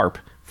enjoy carp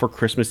for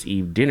Christmas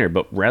Eve dinner,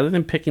 but rather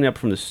than picking up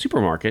from the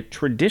supermarket,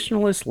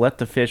 traditionalists let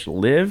the fish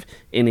live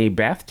in a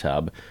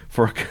bathtub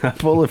for a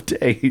couple of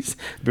days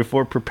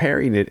before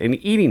preparing it and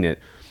eating it.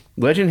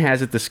 Legend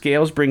has it the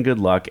scales bring good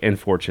luck and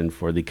fortune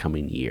for the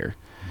coming year.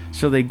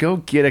 So they go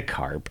get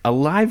a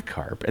live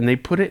carp, and they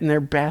put it in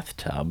their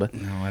bathtub.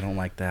 No, I don't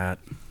like that.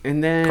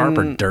 And then Carp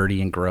are dirty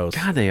and gross.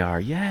 God, they are.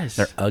 Yes,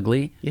 They're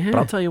ugly. Yeah. But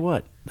I'll tell you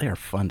what, they are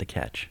fun to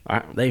catch.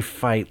 They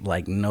fight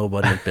like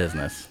nobody's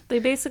business. They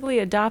basically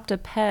adopt a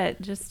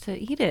pet just to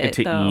eat it.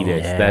 to though. eat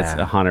it. Yeah. That's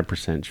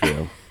 100%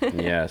 true.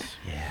 Yes.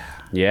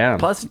 Yeah.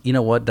 Plus, you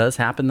know what does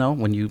happen though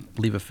when you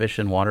leave a fish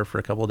in water for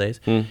a couple of days?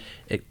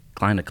 It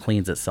kind of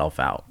cleans itself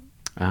out.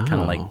 Kind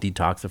of like Oh.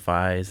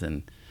 detoxifies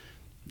and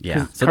yeah.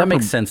 'Cause So carp that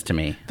makes are- sense to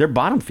me. They're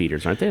bottom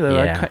feeders, aren't they?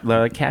 They're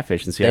like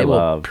catfish. And see, They I will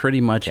love pretty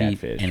much catfish,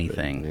 eat but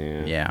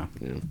anything. Yeah.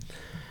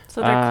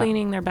 So they're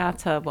cleaning their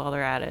bathtub while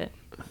they're at it.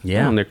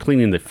 Yeah. And they're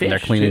cleaning the fish. They're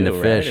cleaning too,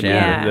 the fish, right? I mean,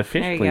 yeah. The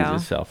fish There you cleans go.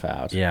 itself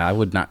out. Yeah, I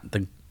would not.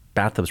 The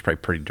bathtub's probably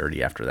pretty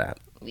dirty after that.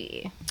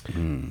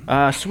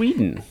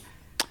 Sweden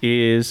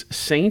is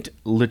Saint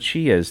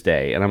Lucia's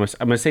Day, and I'm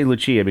gonna say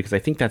Lucia because I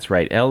think that's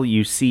right.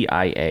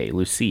 Lucia,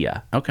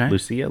 Lucia. Okay.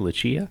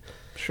 Lucia.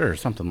 Sure,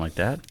 something like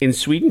that. In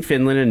Sweden,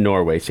 Finland, and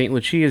Norway, Saint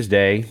Lucia's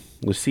Day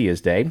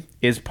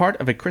is part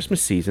of a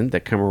Christmas season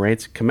that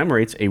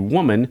commemorates a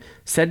woman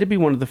said to be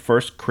one of the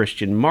first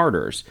Christian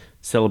martyrs.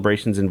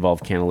 Celebrations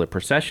involve candlelit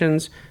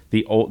processions,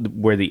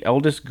 where the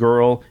eldest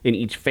girl in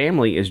each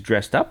family is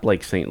dressed up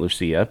like Saint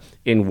Lucia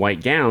in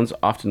white gowns,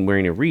 often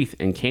wearing a wreath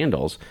and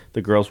candles.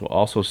 The girls will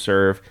also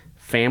serve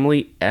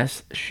family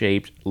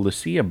S-shaped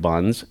Lucia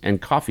buns and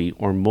coffee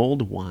or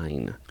mulled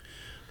wine.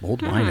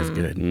 Mulled wine is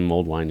good.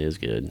 Mulled wine is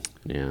good.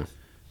 Yeah.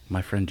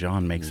 My friend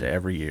John makes it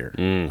every year.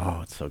 Oh,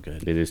 it's so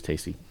good. It is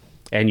tasty.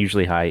 And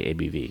usually high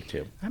ABV,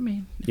 too. I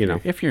mean, You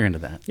know. if you're into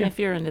that. If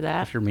you're into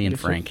that. If you're me and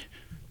Frank.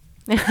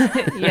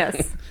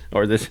 Yes.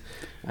 Or this,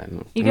 I don't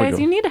know. You guys,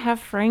 you need to have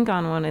Frank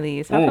on one of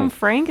these. How come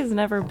Frank has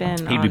never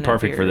been He'd on be a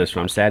perfect for beer this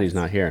one. I'm sad he's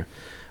not here.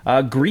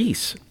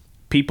 Greece.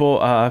 People,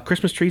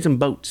 Christmas trees and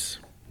boats.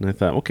 And I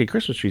thought, okay,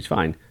 Christmas trees,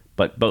 fine.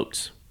 But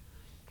boats.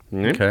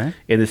 Okay.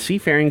 In the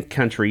seafaring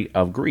country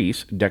of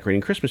Greece,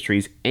 decorating Christmas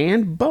trees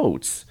and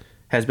boats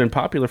has been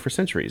popular for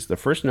centuries. The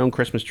first known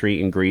Christmas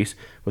tree in Greece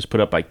was put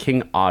up by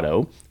King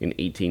Otto in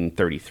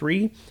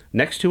 1833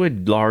 next to a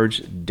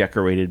large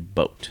decorated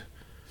boat.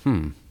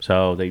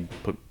 So they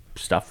put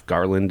stuff,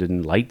 garland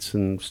and lights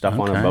and stuff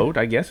on a Okay. boat,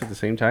 I guess, at the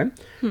same time,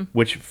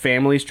 which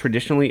families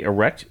traditionally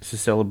erect to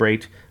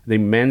celebrate the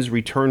men's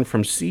return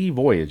from sea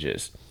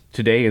voyages.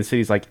 Today, in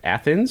cities like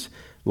Athens,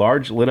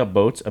 large lit-up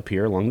boats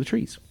appear along the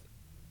trees.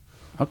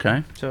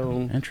 Okay.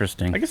 So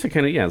Interesting. I guess it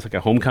kind of, it's like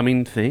a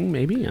homecoming thing,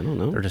 maybe. I don't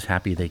know. They're just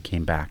happy they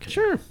came back.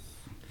 Sure.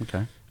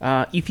 Okay.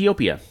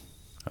 Ethiopia.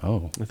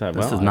 Oh, I thought,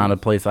 this well, is not a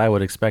place I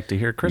would expect to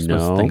hear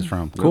Christmas No. things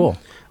from. Cool.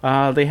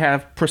 They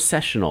have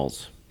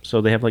processionals,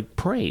 so they have like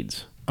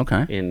parades.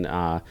 Okay.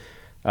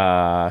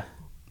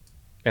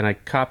 And I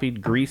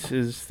copied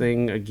Greece's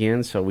thing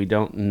again, so we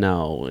don't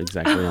know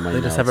exactly on my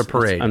They just have a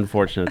parade. It's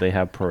unfortunate they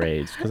have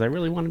parades, because I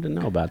really wanted to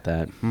know about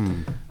that.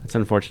 It's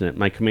unfortunate.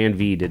 My Command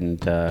V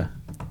didn't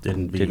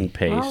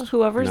paste. Well,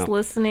 whoever's No.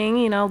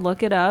 listening,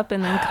 look it up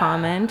and then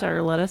comment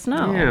or let us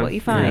know what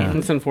you find.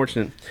 It's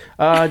unfortunate.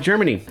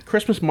 Germany,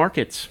 Christmas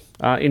markets.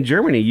 In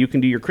Germany, you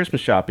can do your Christmas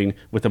shopping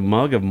with a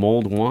mug of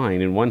mulled wine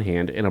in one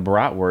hand and a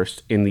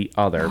bratwurst in the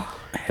other.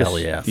 Hell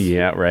yes.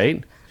 Yeah,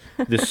 right?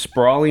 This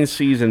sprawling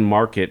seasonal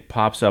markets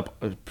pop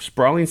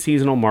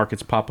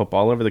up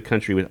all over the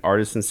country with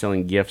artisans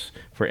selling gifts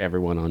for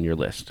everyone on your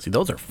list. See,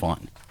 those are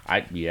fun.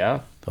 And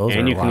Those are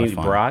you a can lot eat of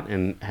fun. brat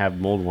and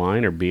have mulled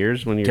wine or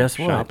beers when you're Guess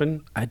what?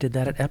 shopping. I did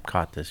that at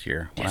Epcot this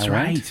year. when That's I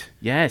went. right.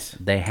 Yes.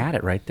 They had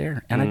it right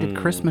there. And I did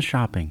Christmas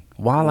shopping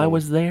while I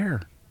was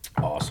there.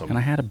 Awesome. And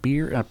I had a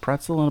beer, a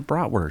pretzel, and a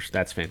bratwurst.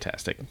 That's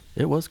fantastic.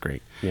 It was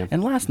great. Yeah.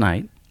 And last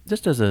night,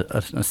 just as an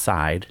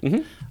aside,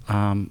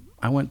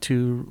 I went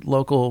to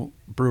local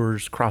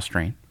Brewers Cross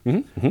Train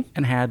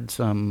and had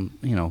some,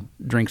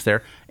 drinks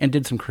there and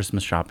did some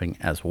Christmas shopping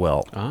as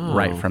well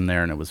right from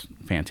there. And it was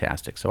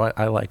fantastic. So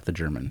I like the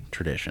German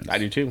traditions. I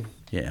do too.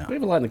 Yeah. We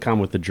have a lot in common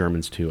with the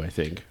Germans too, I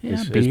think. Yeah,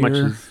 as much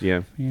beer. as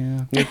Yeah.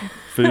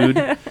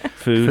 food.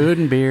 Food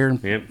and beer,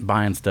 Yep.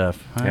 buying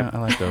stuff. Yep. I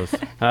like those.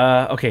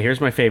 Okay,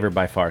 here's my favorite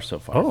by far so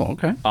far. Oh,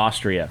 okay.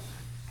 Austria.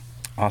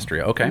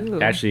 Austria, okay.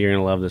 Ooh. Actually, you're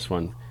gonna love this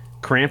one.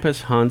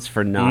 Krampus hunts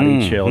for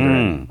naughty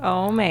children.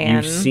 Oh, man.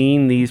 You've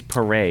seen these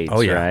parades, Oh,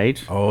 yeah.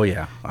 right? Oh,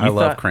 yeah. I You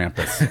love thought-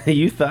 Krampus.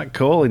 You thought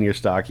coal in your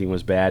stocking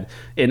was bad.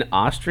 In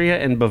Austria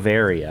and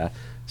Bavaria,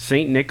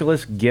 St.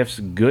 Nicholas gifts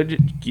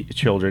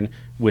children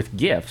with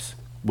gifts,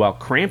 while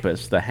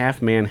Krampus, the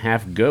half-man,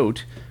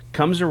 half-goat,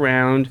 comes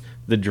around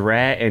to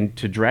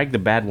drag the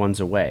bad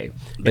ones away.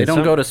 They And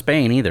don't go to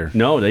Spain either.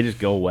 No, they just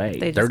go away.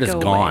 They're just go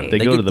gone. away. They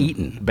go get to the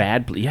eaten.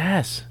 bad.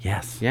 Yes.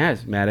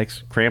 Yes.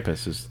 Maddox.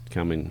 Krampus is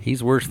coming.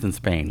 He's worse than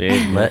Spain.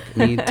 Yeah. Let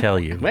me tell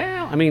you.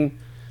 Well, I mean,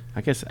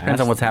 I guess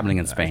Depends on what's happening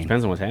in Spain.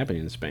 Depends on what's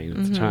happening in Spain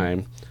at the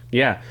time.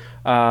 Yeah.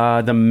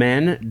 The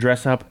men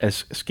dress up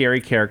as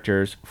scary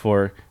characters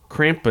for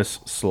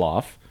Krampus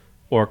Slough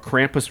or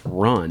Krampus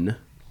Run,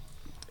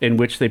 in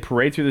which they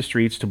parade through the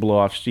streets to blow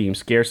off steam,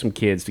 scare some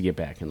kids to get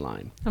back in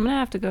line. I'm going to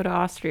have to go to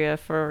Austria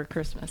for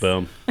Christmas.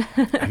 Boom.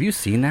 Have you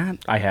seen that?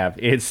 I have.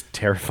 It's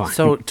terrifying.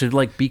 So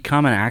to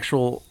become an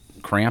actual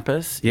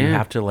Krampus, you Yeah.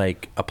 have to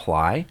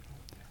apply,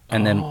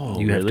 and then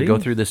you have to really? go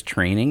through this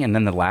training, and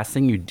then the last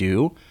thing you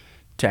do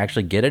to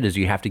actually get it is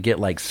you have to get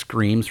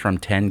screams from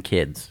 10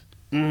 kids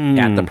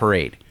at the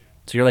parade.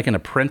 So you're like an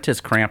apprentice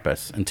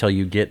Krampus until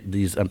you get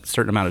these a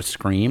certain amount of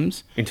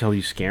screams, until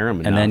you scare them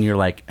enough. and then you're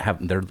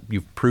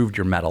you've proved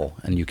your mettle,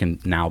 and you can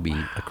now be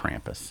a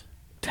Krampus.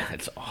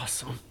 That's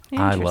awesome.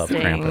 I love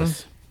Interesting.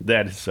 Krampus.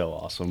 That is so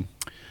awesome.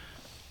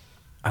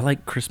 I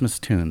like Christmas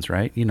tunes,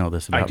 right? You know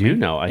this about do me.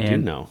 know, I do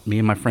And know. Me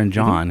and my friend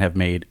John have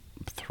made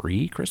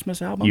 3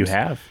 Christmas albums. You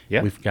have,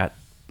 yeah. We've got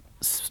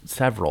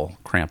several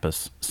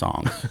Krampus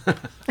songs.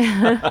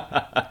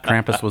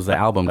 Krampus was the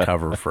album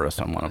cover for us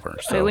on one of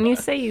ours. So So when you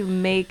say you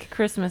make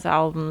Christmas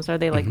albums, are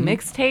they like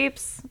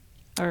mixtapes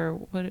or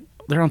what?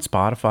 they're on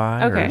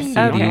Spotify or Okay,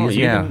 CDs. okay.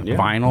 Yeah. Yeah.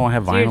 Vinyl. I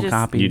have So you're vinyl just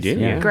copies. You do,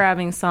 yeah.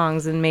 Grabbing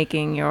songs and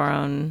making your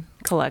own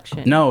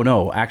collection.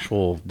 No,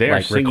 actual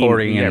They're singing-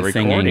 recording and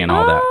recording. singing and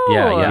all that.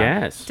 Yeah, Oh, yeah.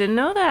 Yes. Didn't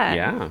know that.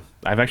 Yeah.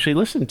 I've actually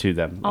listened to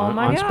them. Oh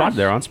my on gosh.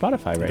 They're on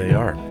Spotify right They now.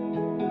 are.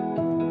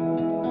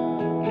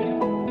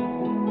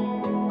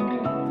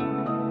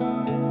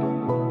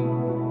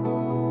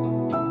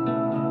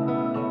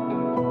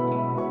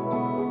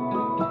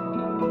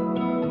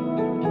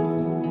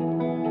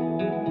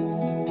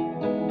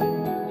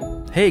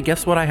 Hey,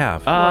 guess what I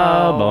have?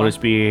 Oh, bonus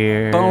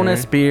beer.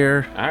 Bonus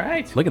beer. All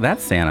right. Look at that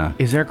Santa.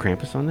 Is there a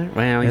Krampus on there?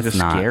 Well, he's It's a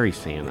not. scary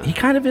Santa. He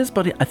kind of is,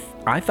 but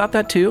I thought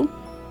that too.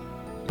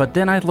 But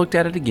then I looked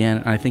at it again,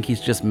 and I think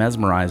he's just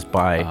mesmerized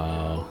by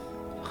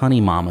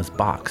Honey Mama's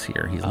box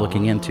here. He's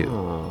looking into.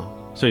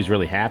 Oh. So he's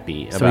really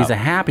happy. So he's a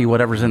happy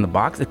whatever's in the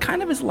box. It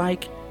kind of is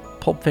like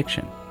Pulp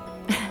Fiction.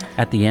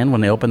 At the end, when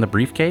they open the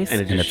briefcase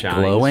And and, it just it's shines.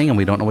 glowing, and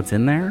we don't know what's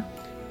in there.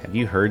 Have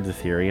you heard the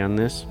theory on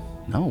this?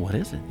 No, what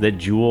is it? That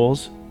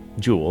Jules,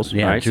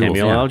 Yeah, right? Jules,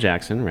 Samuel yeah. L.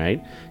 Jackson,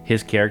 right?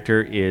 His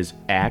character is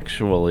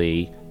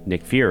actually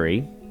Nick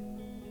Fury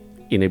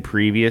in a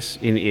previous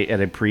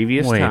at a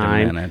previous Wait a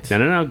time. minute.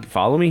 No.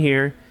 Follow me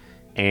here.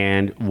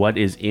 And what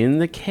is in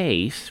the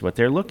case, what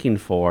they're looking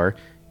for,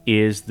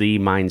 is the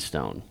Mind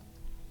Stone.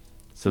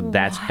 So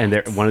that's and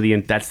they're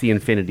that's the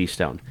Infinity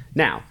Stone.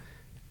 Now,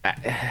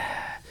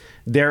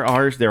 there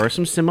are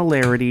some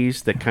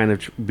similarities that kind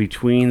of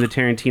between the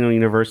Tarantino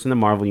universe and the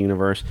Marvel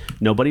universe.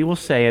 Nobody will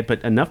say it,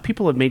 but enough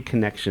people have made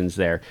connections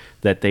there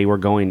that they were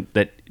going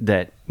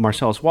that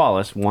Marcellus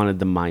Wallace wanted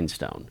the Mind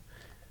Stone,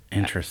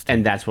 Interesting.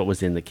 and that's what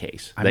was in the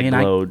case. I That mean,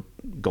 glowed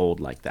gold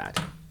like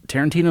that.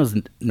 Tarantino's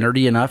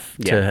nerdy enough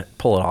Yeah. to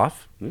pull it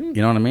off. You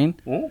know what I mean?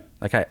 Mm.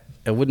 Like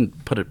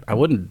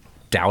wouldn't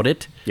doubt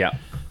it. Yeah.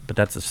 But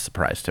that's a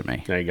surprise to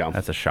me. There you go.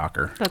 That's a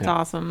shocker. That's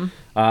awesome.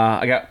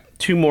 I got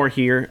 2 more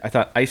here. I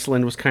thought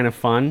Iceland was kind of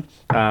fun.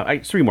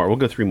 3 more. We'll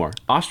go 3 more.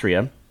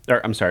 Australia.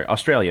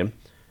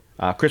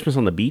 Christmas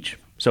on the beach.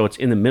 So it's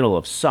in the middle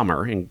of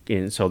summer,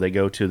 and so they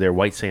go to their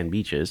white sand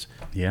beaches.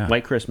 Yeah.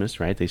 White Christmas,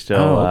 right? They still.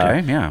 Oh,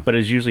 okay, yeah. But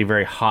it's usually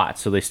very hot,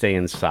 so they stay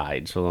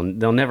inside. So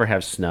they'll never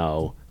have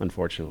snow,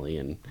 unfortunately,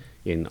 in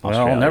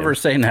Australia. Well, never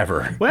say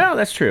never. Well,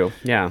 that's true.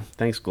 Yeah.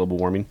 Thanks, global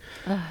warming.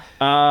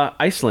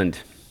 Iceland.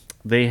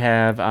 They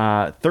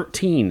have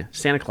 13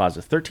 Santa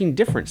Clauses, 13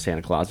 different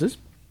Santa Clauses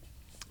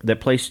that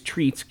place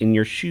treats in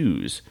your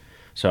shoes.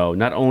 So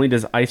not only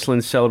does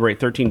Iceland celebrate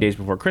 13 days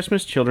before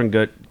Christmas,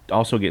 children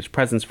also gets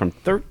presents from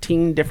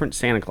 13 different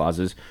Santa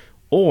Clauses,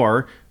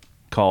 or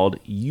called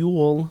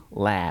Yule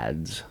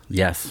lads.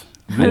 Yes.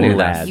 Yule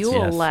lads. Yule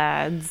yes.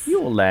 lads.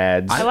 Yule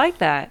lads. I like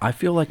that. I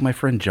feel like my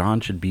friend John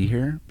should be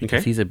here because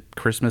Okay. he's a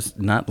Christmas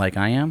nut like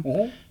I am.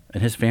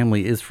 And his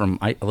family is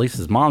at least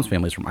his mom's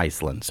family is from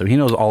Iceland. So he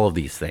knows all of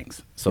these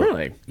things. So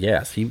Really?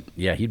 Yes. He'd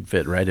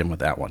fit right in with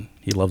that one.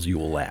 He loves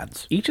Yule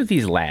lads. Each of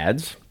these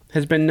lads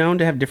has been known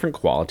to have different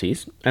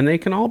qualities, and they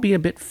can all be a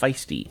bit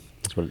feisty.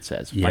 That's what it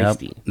says. Yep.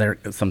 Feisty. They're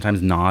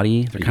sometimes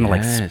naughty. They're kind of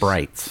like Yes.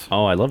 sprites.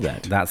 Oh, I love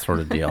that. That sort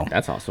of deal.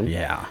 That's awesome.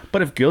 Yeah.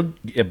 But if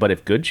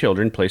good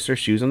children place their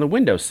shoes on the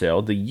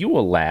windowsill, the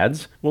Yule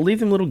lads will leave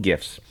them little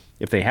gifts.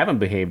 If they haven't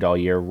behaved all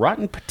year,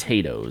 rotten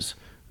potatoes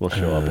will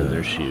show up in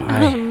their shoes.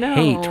 I no.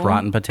 hate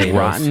rotten potatoes.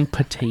 Rotten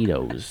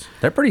potatoes.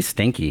 They're pretty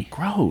stinky.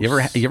 Gross.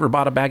 You ever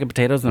bought a bag of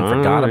potatoes and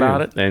forgot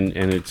about it? And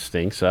it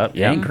stinks up.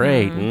 Yeah. Yeah. Ain't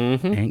great.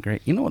 Ain't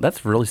great. You know,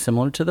 that's really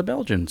similar to the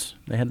Belgians.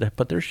 They had to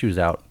put their shoes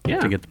out Yeah.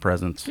 to get the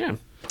presents. Yeah.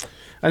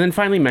 And then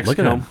finally Look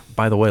Mexico. at that.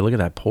 By the way, look at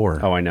that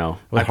pour. Oh, I know.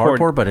 With I hard poured-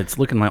 pour, but it's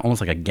looking like almost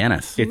like a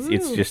Guinness.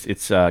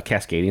 It's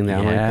cascading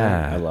down like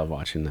that. Yeah. I love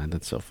watching that.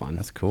 That's so fun.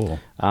 That's cool.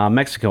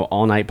 Mexico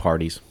all night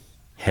parties.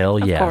 Hell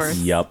yes. course.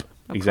 Yup.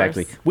 Of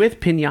Exactly. course. With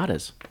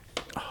piñatas.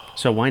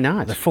 So why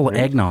not? They're full of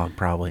Right? eggnog,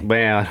 probably.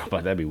 Well,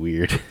 but that'd be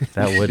weird.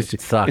 That would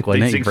suck, If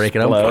wouldn't it? these You break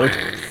it up.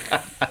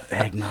 explode.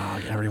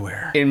 Eggnog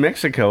everywhere. In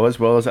Mexico, as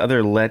well as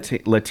other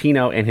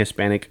Latino and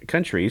Hispanic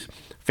countries,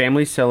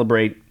 families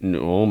celebrate,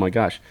 oh my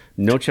gosh,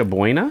 Noche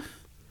Buena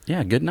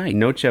Yeah, good night.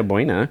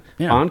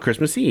 Yeah. On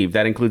Christmas Eve.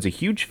 That includes a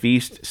huge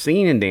feast,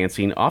 singing and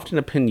dancing, often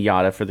a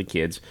piñata for the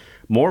kids.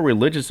 More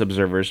religious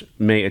observers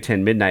may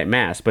attend midnight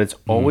mass, but it's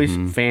always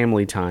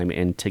family time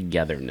and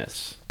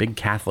togetherness. Big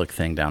Catholic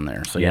thing down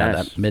there. So Yes.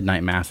 yeah, that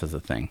midnight mass is a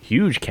thing.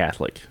 Huge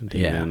Catholic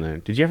thing Yeah. down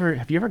there.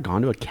 Have you ever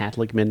gone to a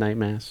Catholic midnight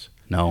mass?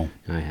 No.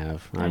 I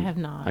have. I have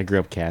not. I grew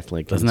up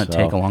Catholic. Doesn't and that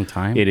take a long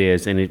time? It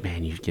is, and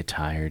man, you get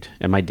tired.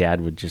 And my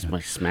dad would just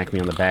like smack me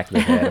on the back of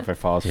the head if I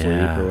fall asleep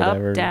Yeah. or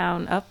whatever. Up,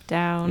 down, up,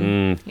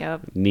 down.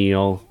 Yep.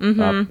 Kneel.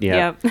 Up,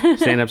 yeah. Yep.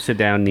 Stand up, sit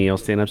down, kneel.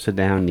 Stand up, sit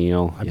down,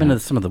 kneel. I've been to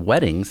some of the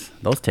weddings.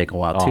 Those take a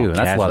while Oh, too.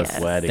 That's a lot of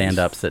Catholic weddings. stand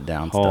up, sit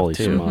down Holy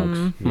stuff too.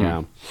 smokes!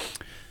 Yeah.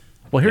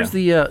 Well, here's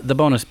the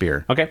bonus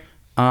beer. Okay.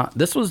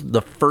 This was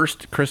the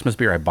first Christmas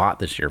beer I bought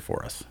this year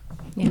for us.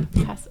 Yeah.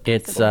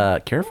 It's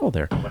careful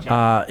there.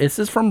 This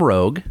is from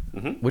Rogue,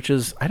 which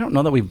is I don't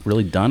know that we've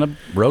really done a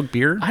Rogue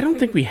beer, I don't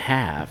think we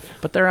have.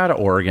 but they're out of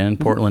Oregon,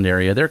 Portland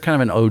area. They're kind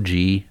of an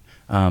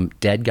OG.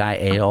 Dead Guy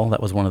Ale.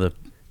 That was one of the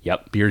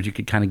Yep. beers you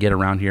could kind of get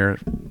around here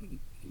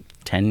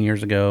 10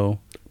 years ago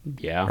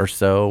Yeah. or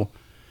so.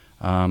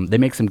 They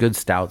make some good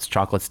stouts,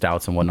 chocolate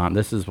stouts and whatnot.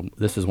 This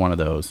is one of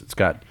those. It's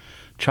got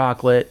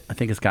chocolate. I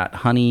think it's got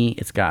honey.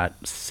 It's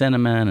got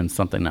cinnamon and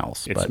something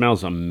else. It but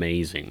smells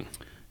amazing.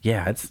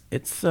 yeah,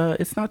 it's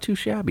not too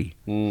shabby.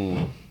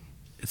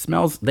 It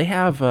smells. They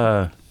have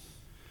a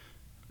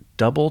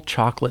double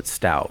chocolate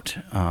stout.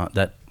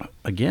 That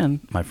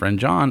again, my friend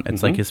John.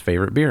 It's like his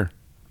favorite beer.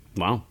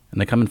 Wow. And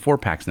they come in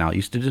 4-packs now. It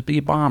used to just be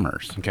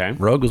bombers. Okay.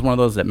 Rogue was one of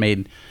those that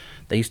made.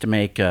 They used to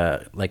make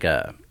like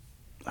a.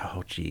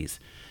 Oh geez,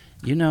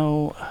 you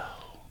know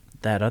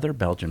that other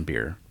Belgian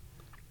beer,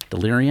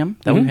 Delirium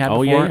that we've had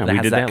Oh, before. yeah. That We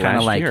has did that that kind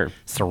of last like year.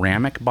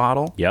 ceramic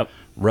bottle. Yep.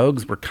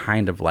 Rogues were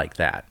kind of like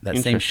that. That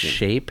same Interesting.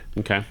 shape.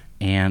 Okay.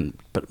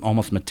 But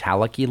almost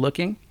metallic-y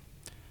looking.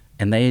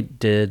 And they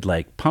did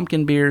like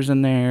pumpkin beers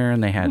in there,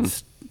 and they had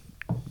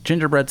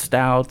gingerbread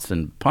stouts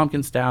and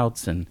pumpkin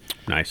stouts and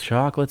Nice.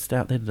 chocolate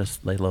stout. They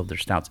love their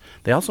stouts.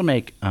 They also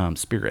make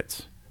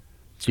spirits,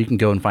 so you can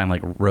go and find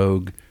like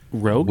Rogue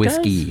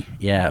whiskey, does?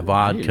 yeah,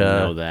 vodka. I didn't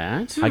know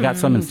that. I got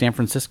some in San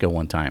Francisco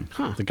one time.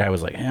 The guy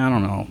was like, I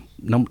don't know,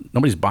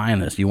 nobody's buying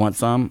this. You want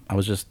some? I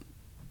was just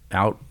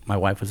out. My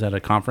wife was at a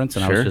conference,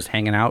 and I Sure. was just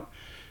hanging out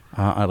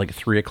at like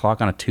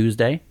 3:00 on a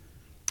Tuesday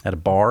at a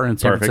bar in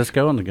San Perfect.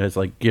 Francisco, and the guy's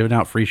like giving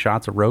out free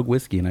shots of Rogue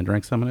whiskey, and I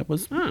drank some, and it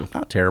was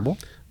not terrible.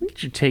 Let me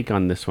get your take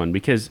on this one,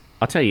 because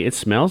I'll tell you, it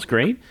smells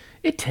great.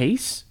 It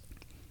tastes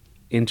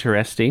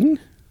interesting.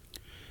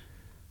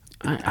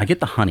 I get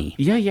the honey,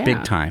 Yeah.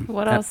 big time.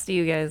 What else do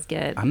you guys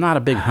get? I'm not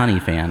a big honey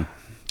fan.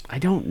 I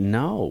don't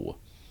know.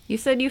 You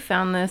said you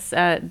found this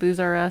at Booze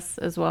R Us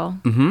as well.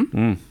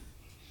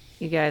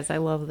 You guys, I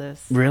love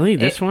this. Really?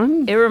 This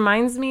one? It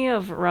reminds me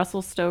of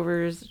Russell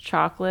Stover's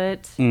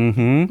chocolate,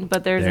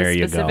 but there's There a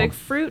you specific go.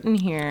 fruit in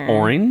here.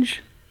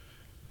 Orange?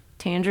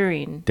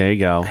 Tangerine. There you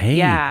go. Hey,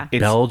 Yeah.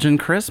 Belgian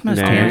Christmas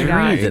There you go.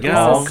 tangerines. It This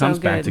all is comes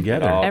so back good.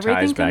 together. It all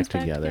Everything ties back comes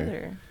back together.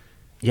 together.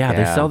 Yeah,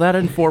 they Yeah. sell that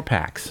in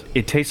 4-packs.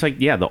 It tastes like,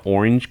 the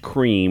orange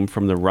cream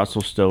from the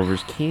Russell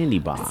Stover's candy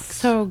box.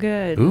 So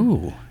good.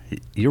 Ooh,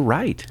 you're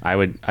right.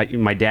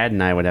 My dad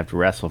and I would have to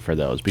wrestle for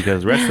those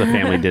because the rest of the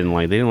family they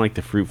didn't like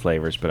the fruit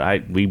flavors,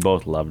 but we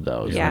both loved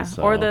those. Yeah. And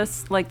so- Or the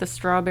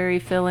strawberry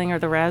filling or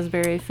the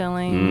raspberry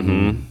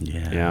filling.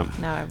 yeah.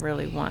 Now I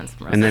really want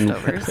some And then-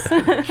 Russell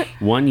Stovers.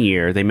 One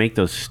year they make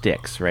those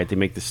sticks, right? They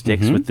make the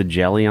sticks with the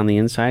jelly on the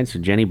inside. So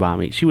Jenny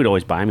she would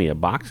always buy me a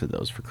box of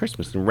those for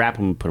Christmas and wrap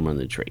them and put them on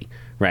the tree,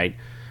 right?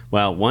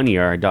 Well, one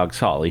year our dog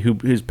Solly,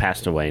 who's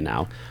passed away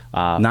now,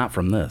 Not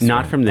from this.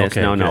 not right? from this,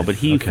 Okay, no, good. but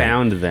he Okay.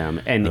 found them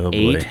and Oh, boy.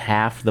 ate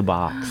half the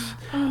box.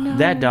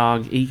 That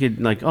dog, he could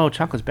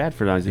chocolate's bad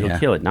for dogs. He'll Yeah.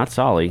 kill it. Not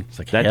Solly.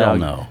 like, that hell dog,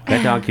 no.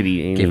 That dog could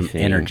eat anything. Give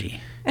him energy.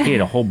 He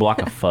ate a whole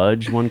block of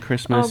fudge one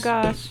Christmas. Oh,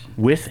 gosh.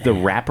 With the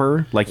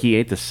wrapper, like he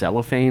ate the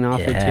cellophane off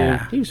it Yeah.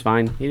 too. He was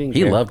fine. He didn't.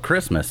 He care. loved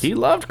Christmas. He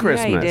loved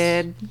Christmas. Yeah, he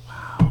did.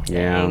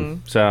 Yeah.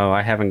 Dang. So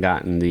I haven't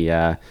gotten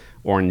the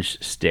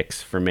orange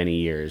sticks for many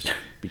years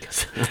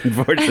because,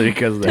 unfortunately,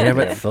 because of that. Damn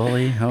it,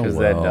 Sully. Oh, Because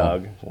well. that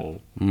dog.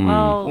 So,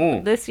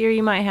 Well, this year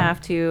you might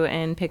have to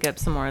and pick up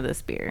some more of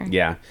this beer.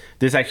 yeah.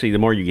 This actually, the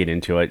more you get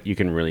into it, you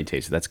can really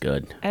taste it. That's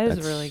good. It is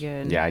That's- really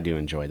good. Yeah, I do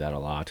enjoy that a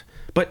lot.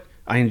 But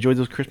I enjoy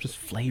those Christmas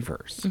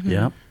flavors.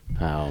 Yep.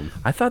 Um,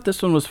 I thought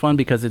this one was fun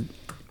because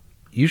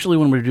usually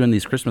when we're doing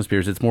these Christmas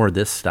beers, it's more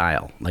this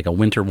style, like a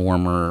winter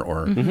warmer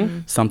or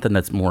something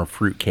that's more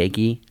fruit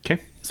cakey.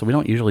 okay. So we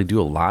don't usually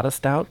do a lot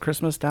of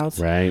Christmas stouts.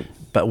 Right.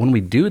 But when we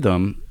do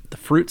them, the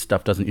fruit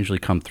stuff doesn't usually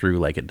come through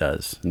like it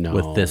does No.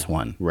 with this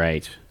one.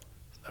 Right.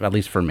 At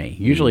least for me.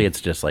 Usually it's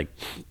just like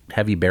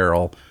heavy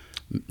barrel.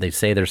 They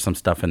say there's some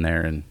stuff in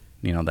there, and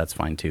that's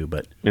fine too.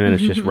 But And then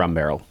it's just rum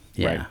barrel.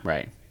 Yeah.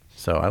 Right.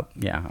 so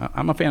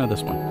I'm a fan of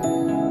this one.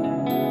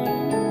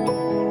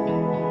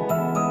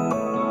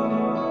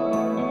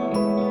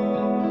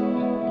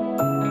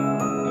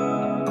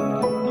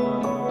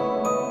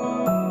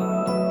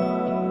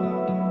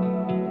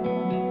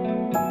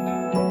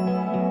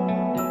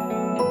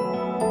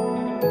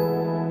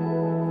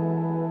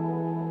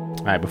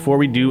 All right, before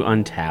we do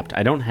Untapped,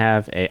 I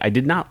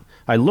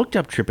looked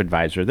up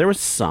TripAdvisor. There was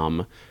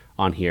some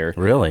on here.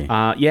 Really?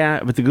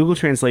 Yeah, but the Google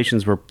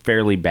translations were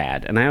fairly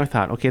bad. And I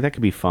thought, okay, that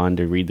could be fun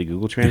to read the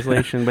Google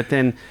translation. But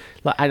then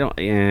I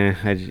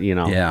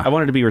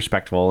wanted to be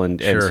respectful.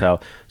 And Sure. so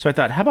I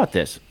thought, how about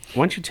this?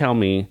 Why don't you tell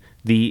me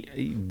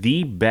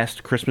the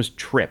best Christmas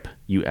trip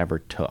you ever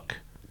took?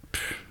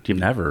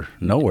 Never.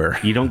 Nowhere.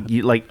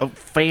 You like a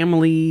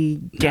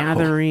family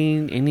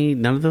gathering,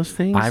 none of those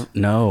things?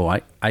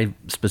 I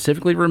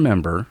specifically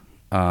remember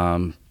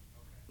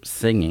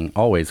singing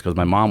always because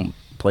my mom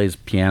plays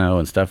piano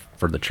and stuff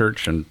for the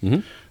church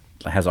and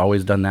has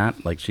always done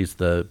that. Like she's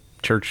the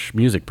church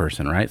music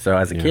person, right? So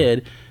as a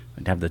kid,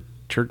 I'd have the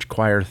church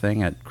choir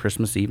thing at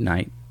Christmas Eve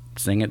night,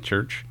 sing at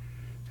church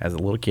as a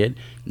little kid.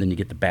 And then you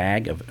get the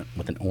bag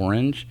with an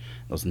orange,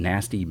 those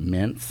nasty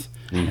mints.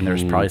 And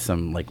there's probably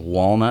some like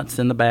walnuts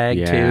in the bag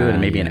too, and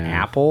maybe an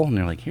apple. And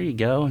they're like, "Here you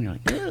go." And you're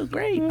like, "Oh,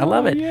 great! I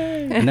love it."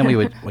 And then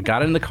we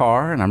got in the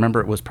car, and I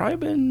remember it would have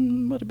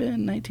been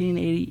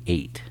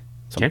 1988,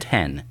 so I'm Okay.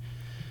 10.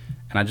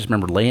 And I just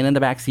remember laying in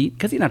the back seat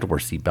because you didn't have to wear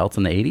seatbelts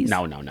in the 80s.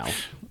 No.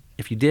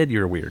 If you did,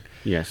 you're weird.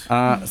 Yes.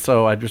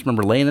 So I just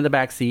remember laying in the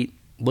back seat,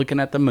 looking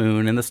at the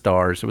moon and the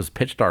stars. It was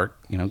pitch dark,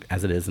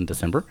 as it is in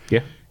December. Yeah.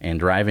 And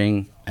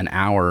driving an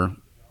hour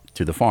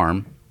to the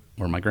farm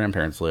where my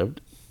grandparents lived,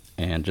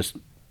 and just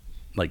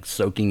like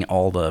soaking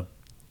all the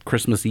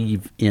Christmas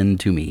Eve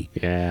into me.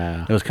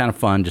 Yeah. It was kind of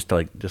fun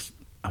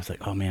I was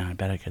like, oh man, I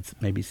bet I could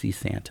maybe see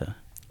Santa.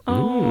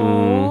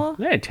 Oh,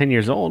 Yeah, 10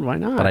 years old. Why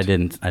not? But I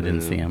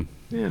didn't see him.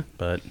 Yeah.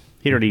 But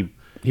He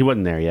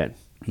wasn't there yet.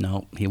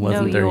 no, he no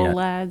wasn't there Yule yet.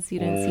 lads. You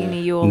didn't see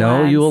any Yule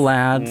No lads. Yule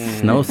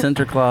lads, no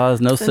Santa Claus,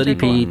 no Sooty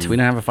Claus. Pete. We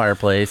didn't have a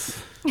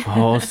fireplace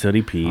Oh,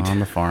 Sooty Pete. on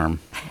the farm.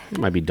 It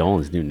might be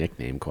Dolan's new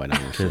nickname, quite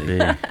honestly. Could be.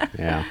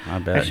 Yeah. I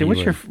bet Actually,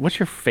 he what's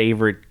your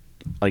favorite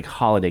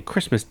holiday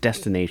Christmas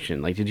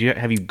destination? Like,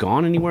 have you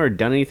gone anywhere or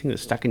done anything that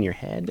stuck in your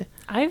head?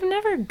 I've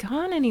never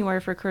gone anywhere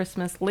for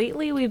Christmas.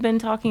 Lately, we've been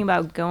talking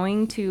about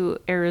going to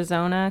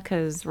Arizona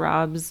because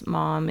Rob's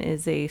mom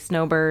is a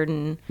snowbird,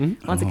 and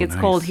once it gets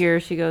cold nice. here,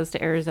 she goes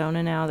to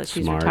Arizona now that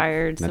she's Smart.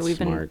 retired. So That's we've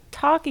been smart.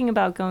 talking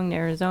about going to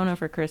Arizona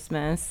for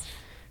Christmas.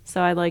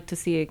 So I'd like to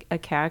see a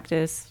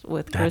cactus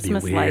with That'd be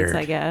Christmas lights, weird.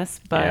 I guess.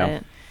 But Yeah.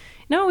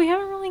 no, we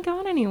haven't really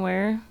gone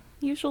anywhere.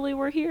 Usually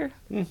we're here.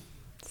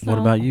 What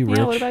about you,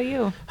 Yeah, what Rich? about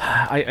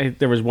you?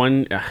 There was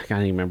one. I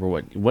can't even remember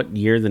what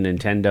year the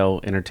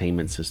Nintendo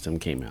Entertainment System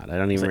came out. I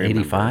don't even it remember.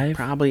 85?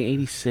 Probably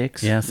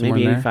 86. Yeah, somewhere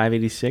maybe in there. 85,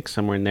 86,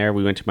 somewhere in there.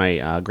 We went to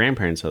my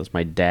grandparents' house,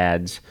 my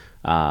dad's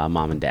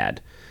mom and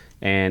dad,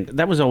 And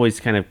that was always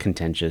kind of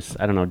contentious.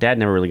 I don't know. Dad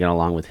never really got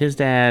along with his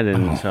dad,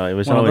 and so it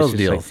was one of always those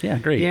just deals. Yeah,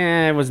 great.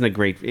 Yeah, it wasn't a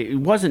great. It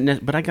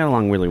wasn't, but I got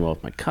along really well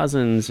with my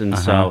cousins, and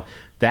so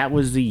that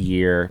was the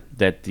year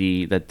that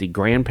the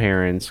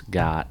grandparents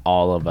got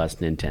all of us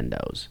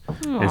Nintendos,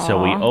 and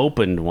so we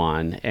opened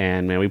one,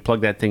 and man, we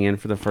plugged that thing in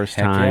for the first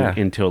time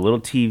into a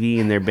little TV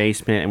in their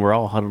basement, and we're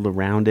all huddled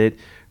around it.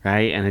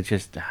 Right, and I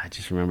just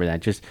remember that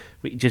just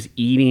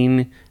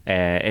eating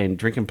and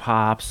drinking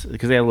pops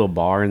because they had a little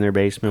bar in their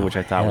basement, which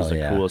I thought was the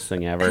coolest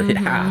thing ever.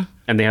 Yeah,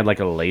 and they had like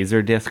a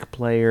laser disc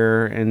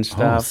player and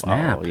stuff.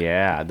 Snap. Oh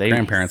yeah,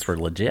 Grandparents were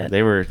legit.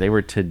 They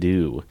were to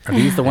do. Are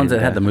these the ones that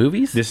had the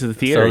movies? This is the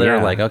theater. So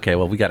they're like, okay,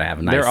 well, we got to have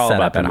a nice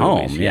setup at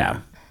home. Yeah.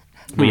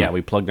 But yeah,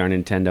 we plugged our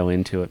Nintendo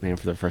into it, man,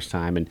 for the first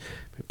time, and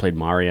we played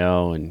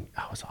Mario, and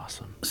it was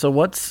awesome. So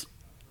what's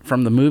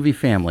from the movie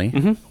family?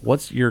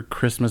 What's your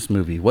Christmas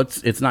movie?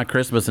 It's not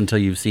Christmas until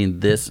you've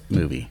seen this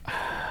movie.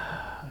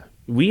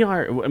 We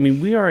are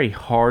a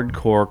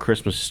hardcore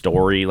Christmas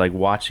Story, like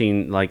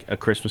watching like a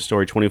Christmas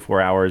Story 24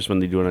 hours when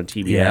they do it on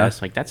TBS. Yeah.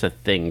 Like that's a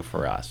thing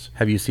for us.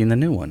 Have you seen the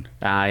new one?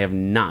 I have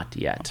not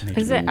yet.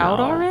 Is it out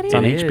already? It's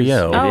on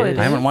HBO. Oh, it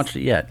I haven't is? watched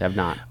it yet. I have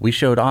not. We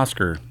showed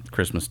Oscar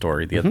Christmas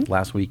Story the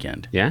last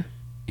weekend. Yeah,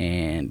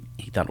 and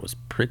he thought it was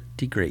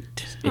pretty great.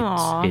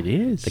 It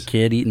is. The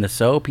kid eating the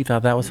soap, he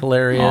thought that was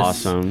hilarious.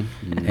 Awesome.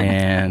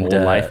 And Old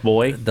life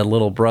boy. The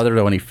little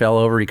brother, when he fell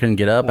over, he couldn't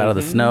get up out of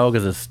the snow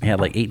because he had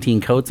like 18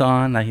 coats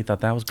on. He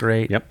thought that was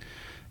great. Yep.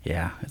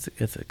 Yeah,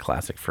 it's a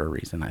classic for a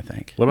reason, I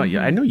think. What about you?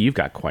 I know you've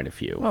got quite a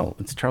few. Well,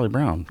 it's Charlie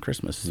Brown,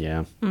 Christmas.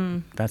 Yeah.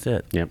 That's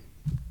it. Yep.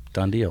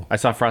 Done deal. I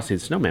saw Frosty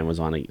the Snowman was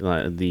on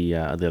the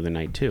other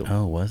night too.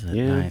 Oh, was it?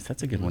 Yeah. Nice.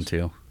 That's a good one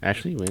too.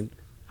 Ashley, win.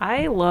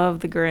 I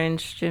love the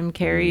Grinch, Jim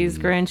Carrey's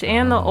Grinch,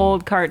 and the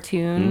old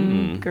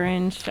cartoon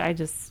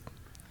Grinch.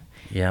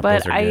 Yeah,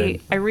 But those are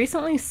good. I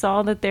recently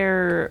saw that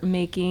they're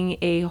making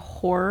a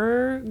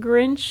horror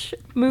Grinch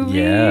movie.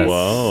 Yes.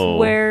 Whoa.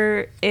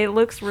 Where it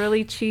looks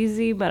really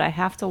cheesy, but I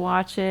have to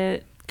watch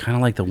it. Kind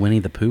of like the Winnie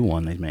the Pooh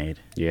one they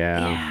made.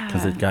 Yeah.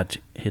 Because it got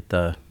hit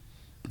the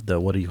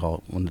what do you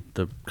call it when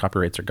the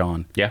copyrights are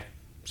gone? Yeah.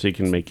 So you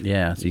can make.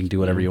 Yeah, so you can do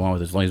whatever you want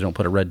with it as long as you don't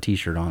put a red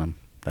T-shirt on them.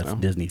 That's a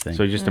Disney thing.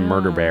 So he's just a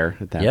murder bear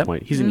at that Yep.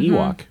 point. He's an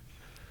Ewok.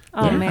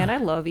 Oh man, I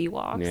love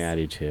Ewoks. Yeah, I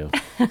do too.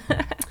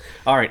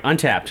 All right,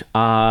 Untapped.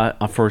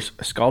 For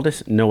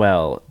Scaldis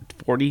Noël,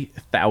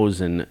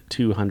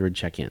 40,200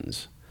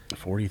 check-ins.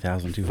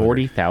 40,200.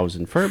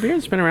 40,000 for a beer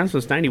that's been around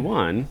since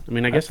 '91. I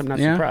mean, I guess I'm not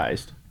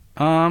surprised.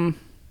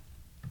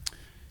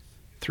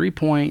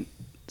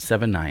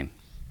 3.79.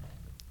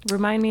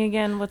 Remind me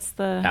again, what's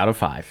the Out of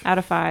 5. Out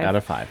of 5. Out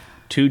of 5.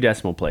 2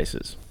 decimal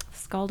places.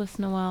 Scaldis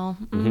Noël.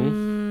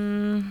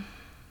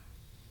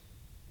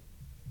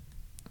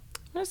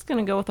 I'm just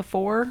gonna go with a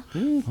 4.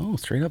 Oh,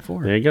 straight up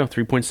 4. There you go.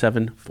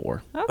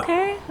 3.74.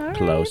 Okay, all right.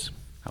 Close.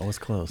 That was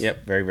close.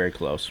 Yep, very, very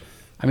close.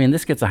 I mean,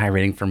 this gets a high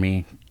rating for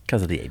me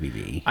because of the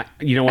ABV.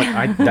 You know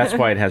what? That's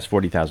why it has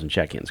 40,000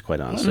 check-ins, quite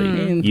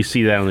honestly. You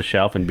see that on the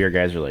shelf, and beer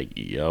guys are like,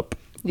 yup.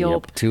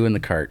 Yup. 2 in the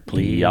cart,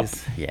 please. Yup.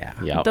 Yeah.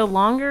 Yep. The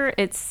longer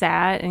it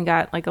sat and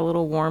got like a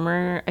little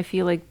warmer, I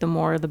feel like the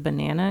more the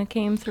banana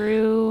came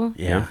through.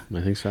 Yeah.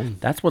 I think so.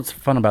 That's what's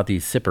fun about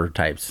these sipper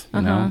types. You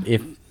know,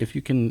 if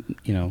you can,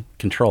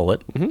 control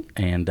it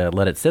and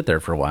let it sit there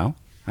for a while.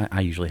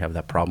 I usually have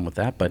that problem with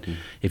that, but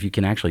if you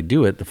can actually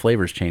do it, the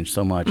flavors change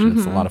so much, and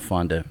it's a lot of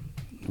fun to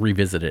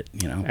revisit it.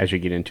 As you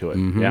get into it.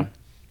 Yeah,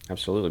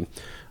 absolutely.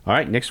 All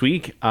right, next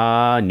week,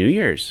 New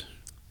Year's.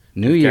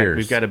 New Year's.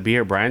 We've got a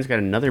beer. Brian's got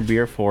another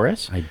beer for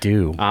us. I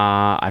do.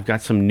 I've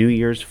got some New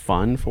Year's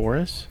fun for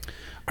us.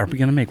 Are we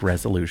gonna make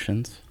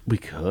resolutions? We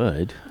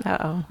could.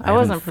 Uh-oh. I haven't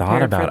wasn't thought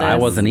prepared about for it. I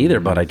this. wasn't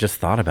either, but I just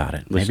thought about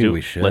it. Maybe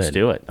we should. Let's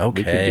do it.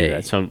 Okay. We could do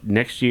that. So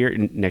next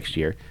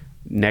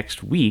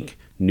week,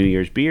 New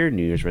Year's beer,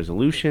 New Year's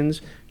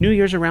resolutions, New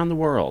Year's around the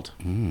world.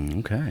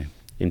 Okay.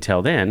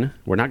 Until then,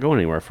 we're not going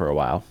anywhere for a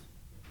while.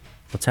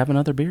 Let's have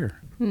another beer.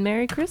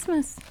 Merry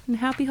Christmas and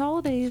happy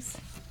holidays.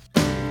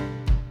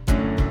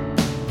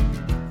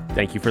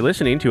 Thank you for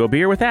listening to A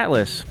Beer with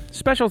Atlas.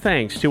 Special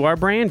thanks to our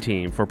brand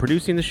team for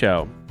producing the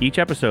show. Each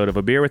episode of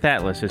A Beer with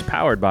Atlas is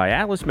powered by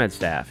Atlas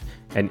MedStaff,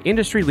 an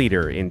industry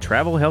leader in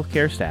travel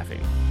healthcare staffing.